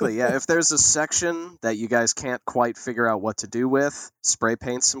 Exactly, yeah. If there's a section that you guys can't quite figure out what to do with, spray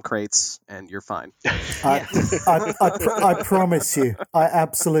paint some crates, and you're fine. I promise you, I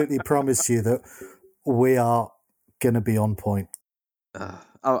absolutely promise you that we are going to be on point.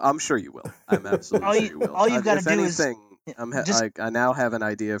 I'm sure you will. I'm absolutely sure you will. All you've got to do is... I now have an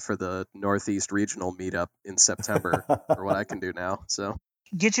idea for the Northeast Regional meetup in September for what I can do now. So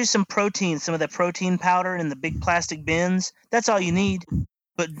get you some protein, some of that protein powder in the big plastic bins. That's all you need.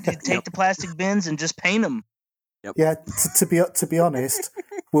 But take the plastic bins and just paint them. Yep. Yeah, to be honest,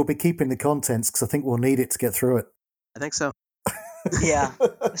 we'll be keeping the contents because I think we'll need it to get through it. I think so. Yeah,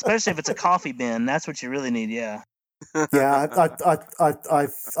 especially if it's a coffee bin. That's what you really need. Yeah. Yeah,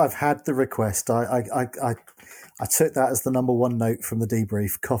 I've had the request. I took that as the number one note from the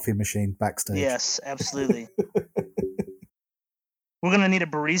debrief. Coffee machine backstage. Yes, absolutely. We're gonna need a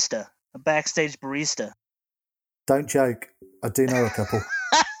barista, a backstage barista. Don't joke. I do know a couple.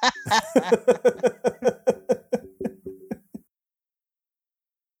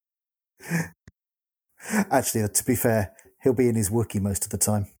 Actually, to be fair, he'll be in his Wookiee most of the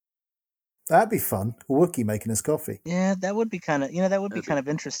time. That'd be fun. A Wookiee making us coffee. Yeah, that would be kind of, kind of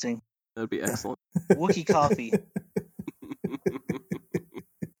interesting. That'd be excellent. Wookiee coffee.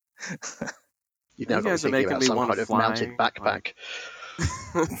 You've now got to think about some kind of mounted backpack.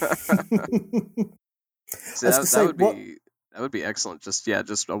 See, that would be excellent. Just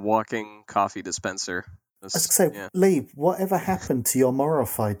a walking coffee dispenser. I was going to say, Lee, whatever happened to your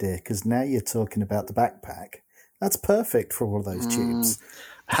Moroff idea? Because now you're talking about the backpack. That's perfect for all of those tubes.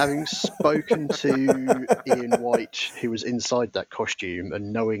 Having spoken to Ian White, who was inside that costume,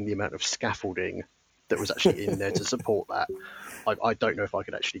 and knowing the amount of scaffolding that was actually in there to support that, I don't know if I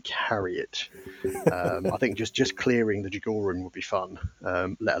could actually carry it. I think just clearing the Jagoran would be fun,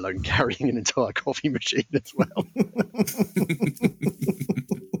 let alone carrying an entire coffee machine as well.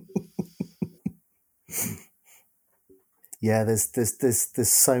 Yeah,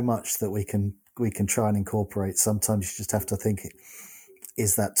 there's so much that we can try and incorporate. Sometimes you just have to think,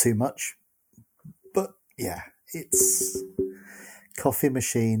 is that too much? But yeah, it's coffee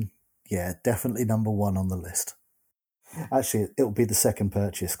machine. Yeah, definitely number one on the list. Actually, it'll be the second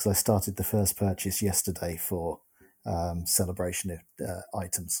purchase because I started the first purchase yesterday for celebration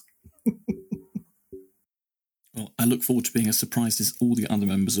items. Well, I look forward to being as surprised as all the other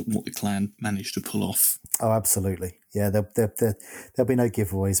members at what the clan managed to pull off. Oh, absolutely. Yeah, there'll be no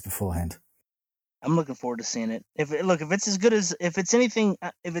giveaways beforehand. I'm looking forward to seeing it. If it's anything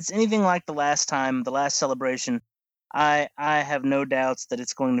like the last celebration, I have no doubts that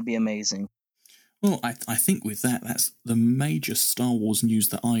it's going to be amazing. Well, I think with that's the major Star Wars news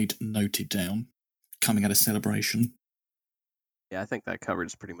that I'd noted down coming out of Celebration. Yeah, I think that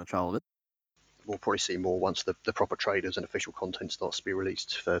covers pretty much all of it. We'll probably see more once the proper trailers and official content starts to be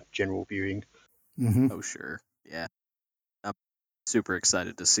released for general viewing. Mm-hmm. Oh, sure. Yeah. I'm super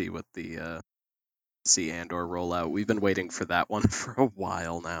excited to see what the Andor rollout. We've been waiting for that one for a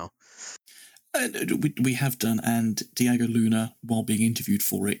while now. We have done, and Diego Luna, while being interviewed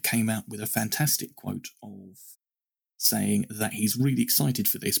for it, came out with a fantastic quote of saying that he's really excited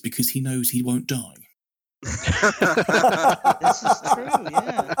for this because he knows he won't die. This is true,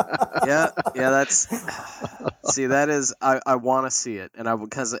 yeah. Yeah, that's... See, that is... I want to see it, and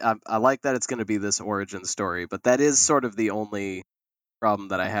because I like that it's going to be this origin story, but that is sort of the only problem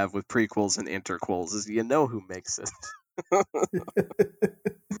that I have with prequels and interquels, is you know who makes it.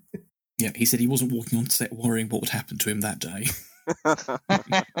 Yeah, he said he wasn't walking on set worrying what would happen to him that day.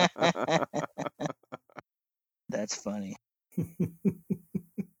 That's funny.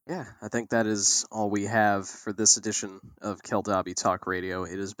 Yeah, I think that is all we have for this edition of Keldabi Talk Radio.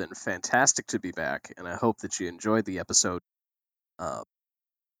 It has been fantastic to be back, and I hope that you enjoyed the episode.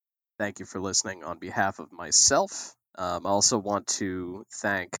 Thank you for listening on behalf of myself. I also want to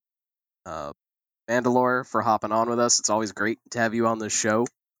thank Mandalore for hopping on with us. It's always great to have you on this show.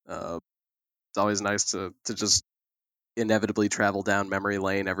 It's always nice to just inevitably travel down memory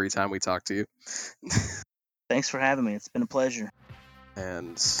lane every time we talk to you. Thanks for having me. It's been a pleasure.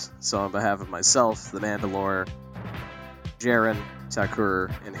 And so on behalf of myself, the Mandalore, Jaren,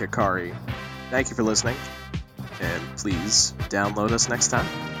 Takur, and Hikari, thank you for listening, and please download us next time.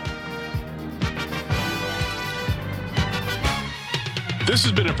 This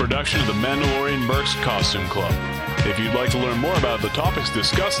has been a production of the Mandalorian Mercs Costume Club. If you'd like to learn more about the topics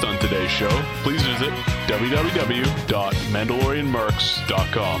discussed on today's show, please visit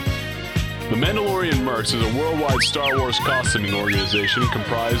www.mandalorianmercs.com. The Mandalorian Mercs is a worldwide Star Wars costuming organization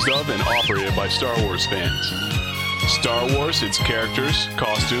comprised of and operated by Star Wars fans. Star Wars, its characters,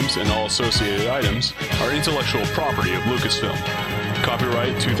 costumes, and all associated items are intellectual property of Lucasfilm.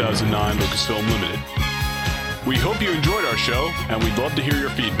 Copyright 2009 Lucasfilm Limited. We hope you enjoyed our show, and we'd love to hear your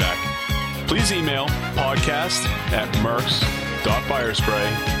feedback. Please email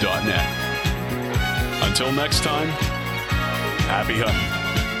podcast@mercs.firespray.net. Until next time, happy hunting.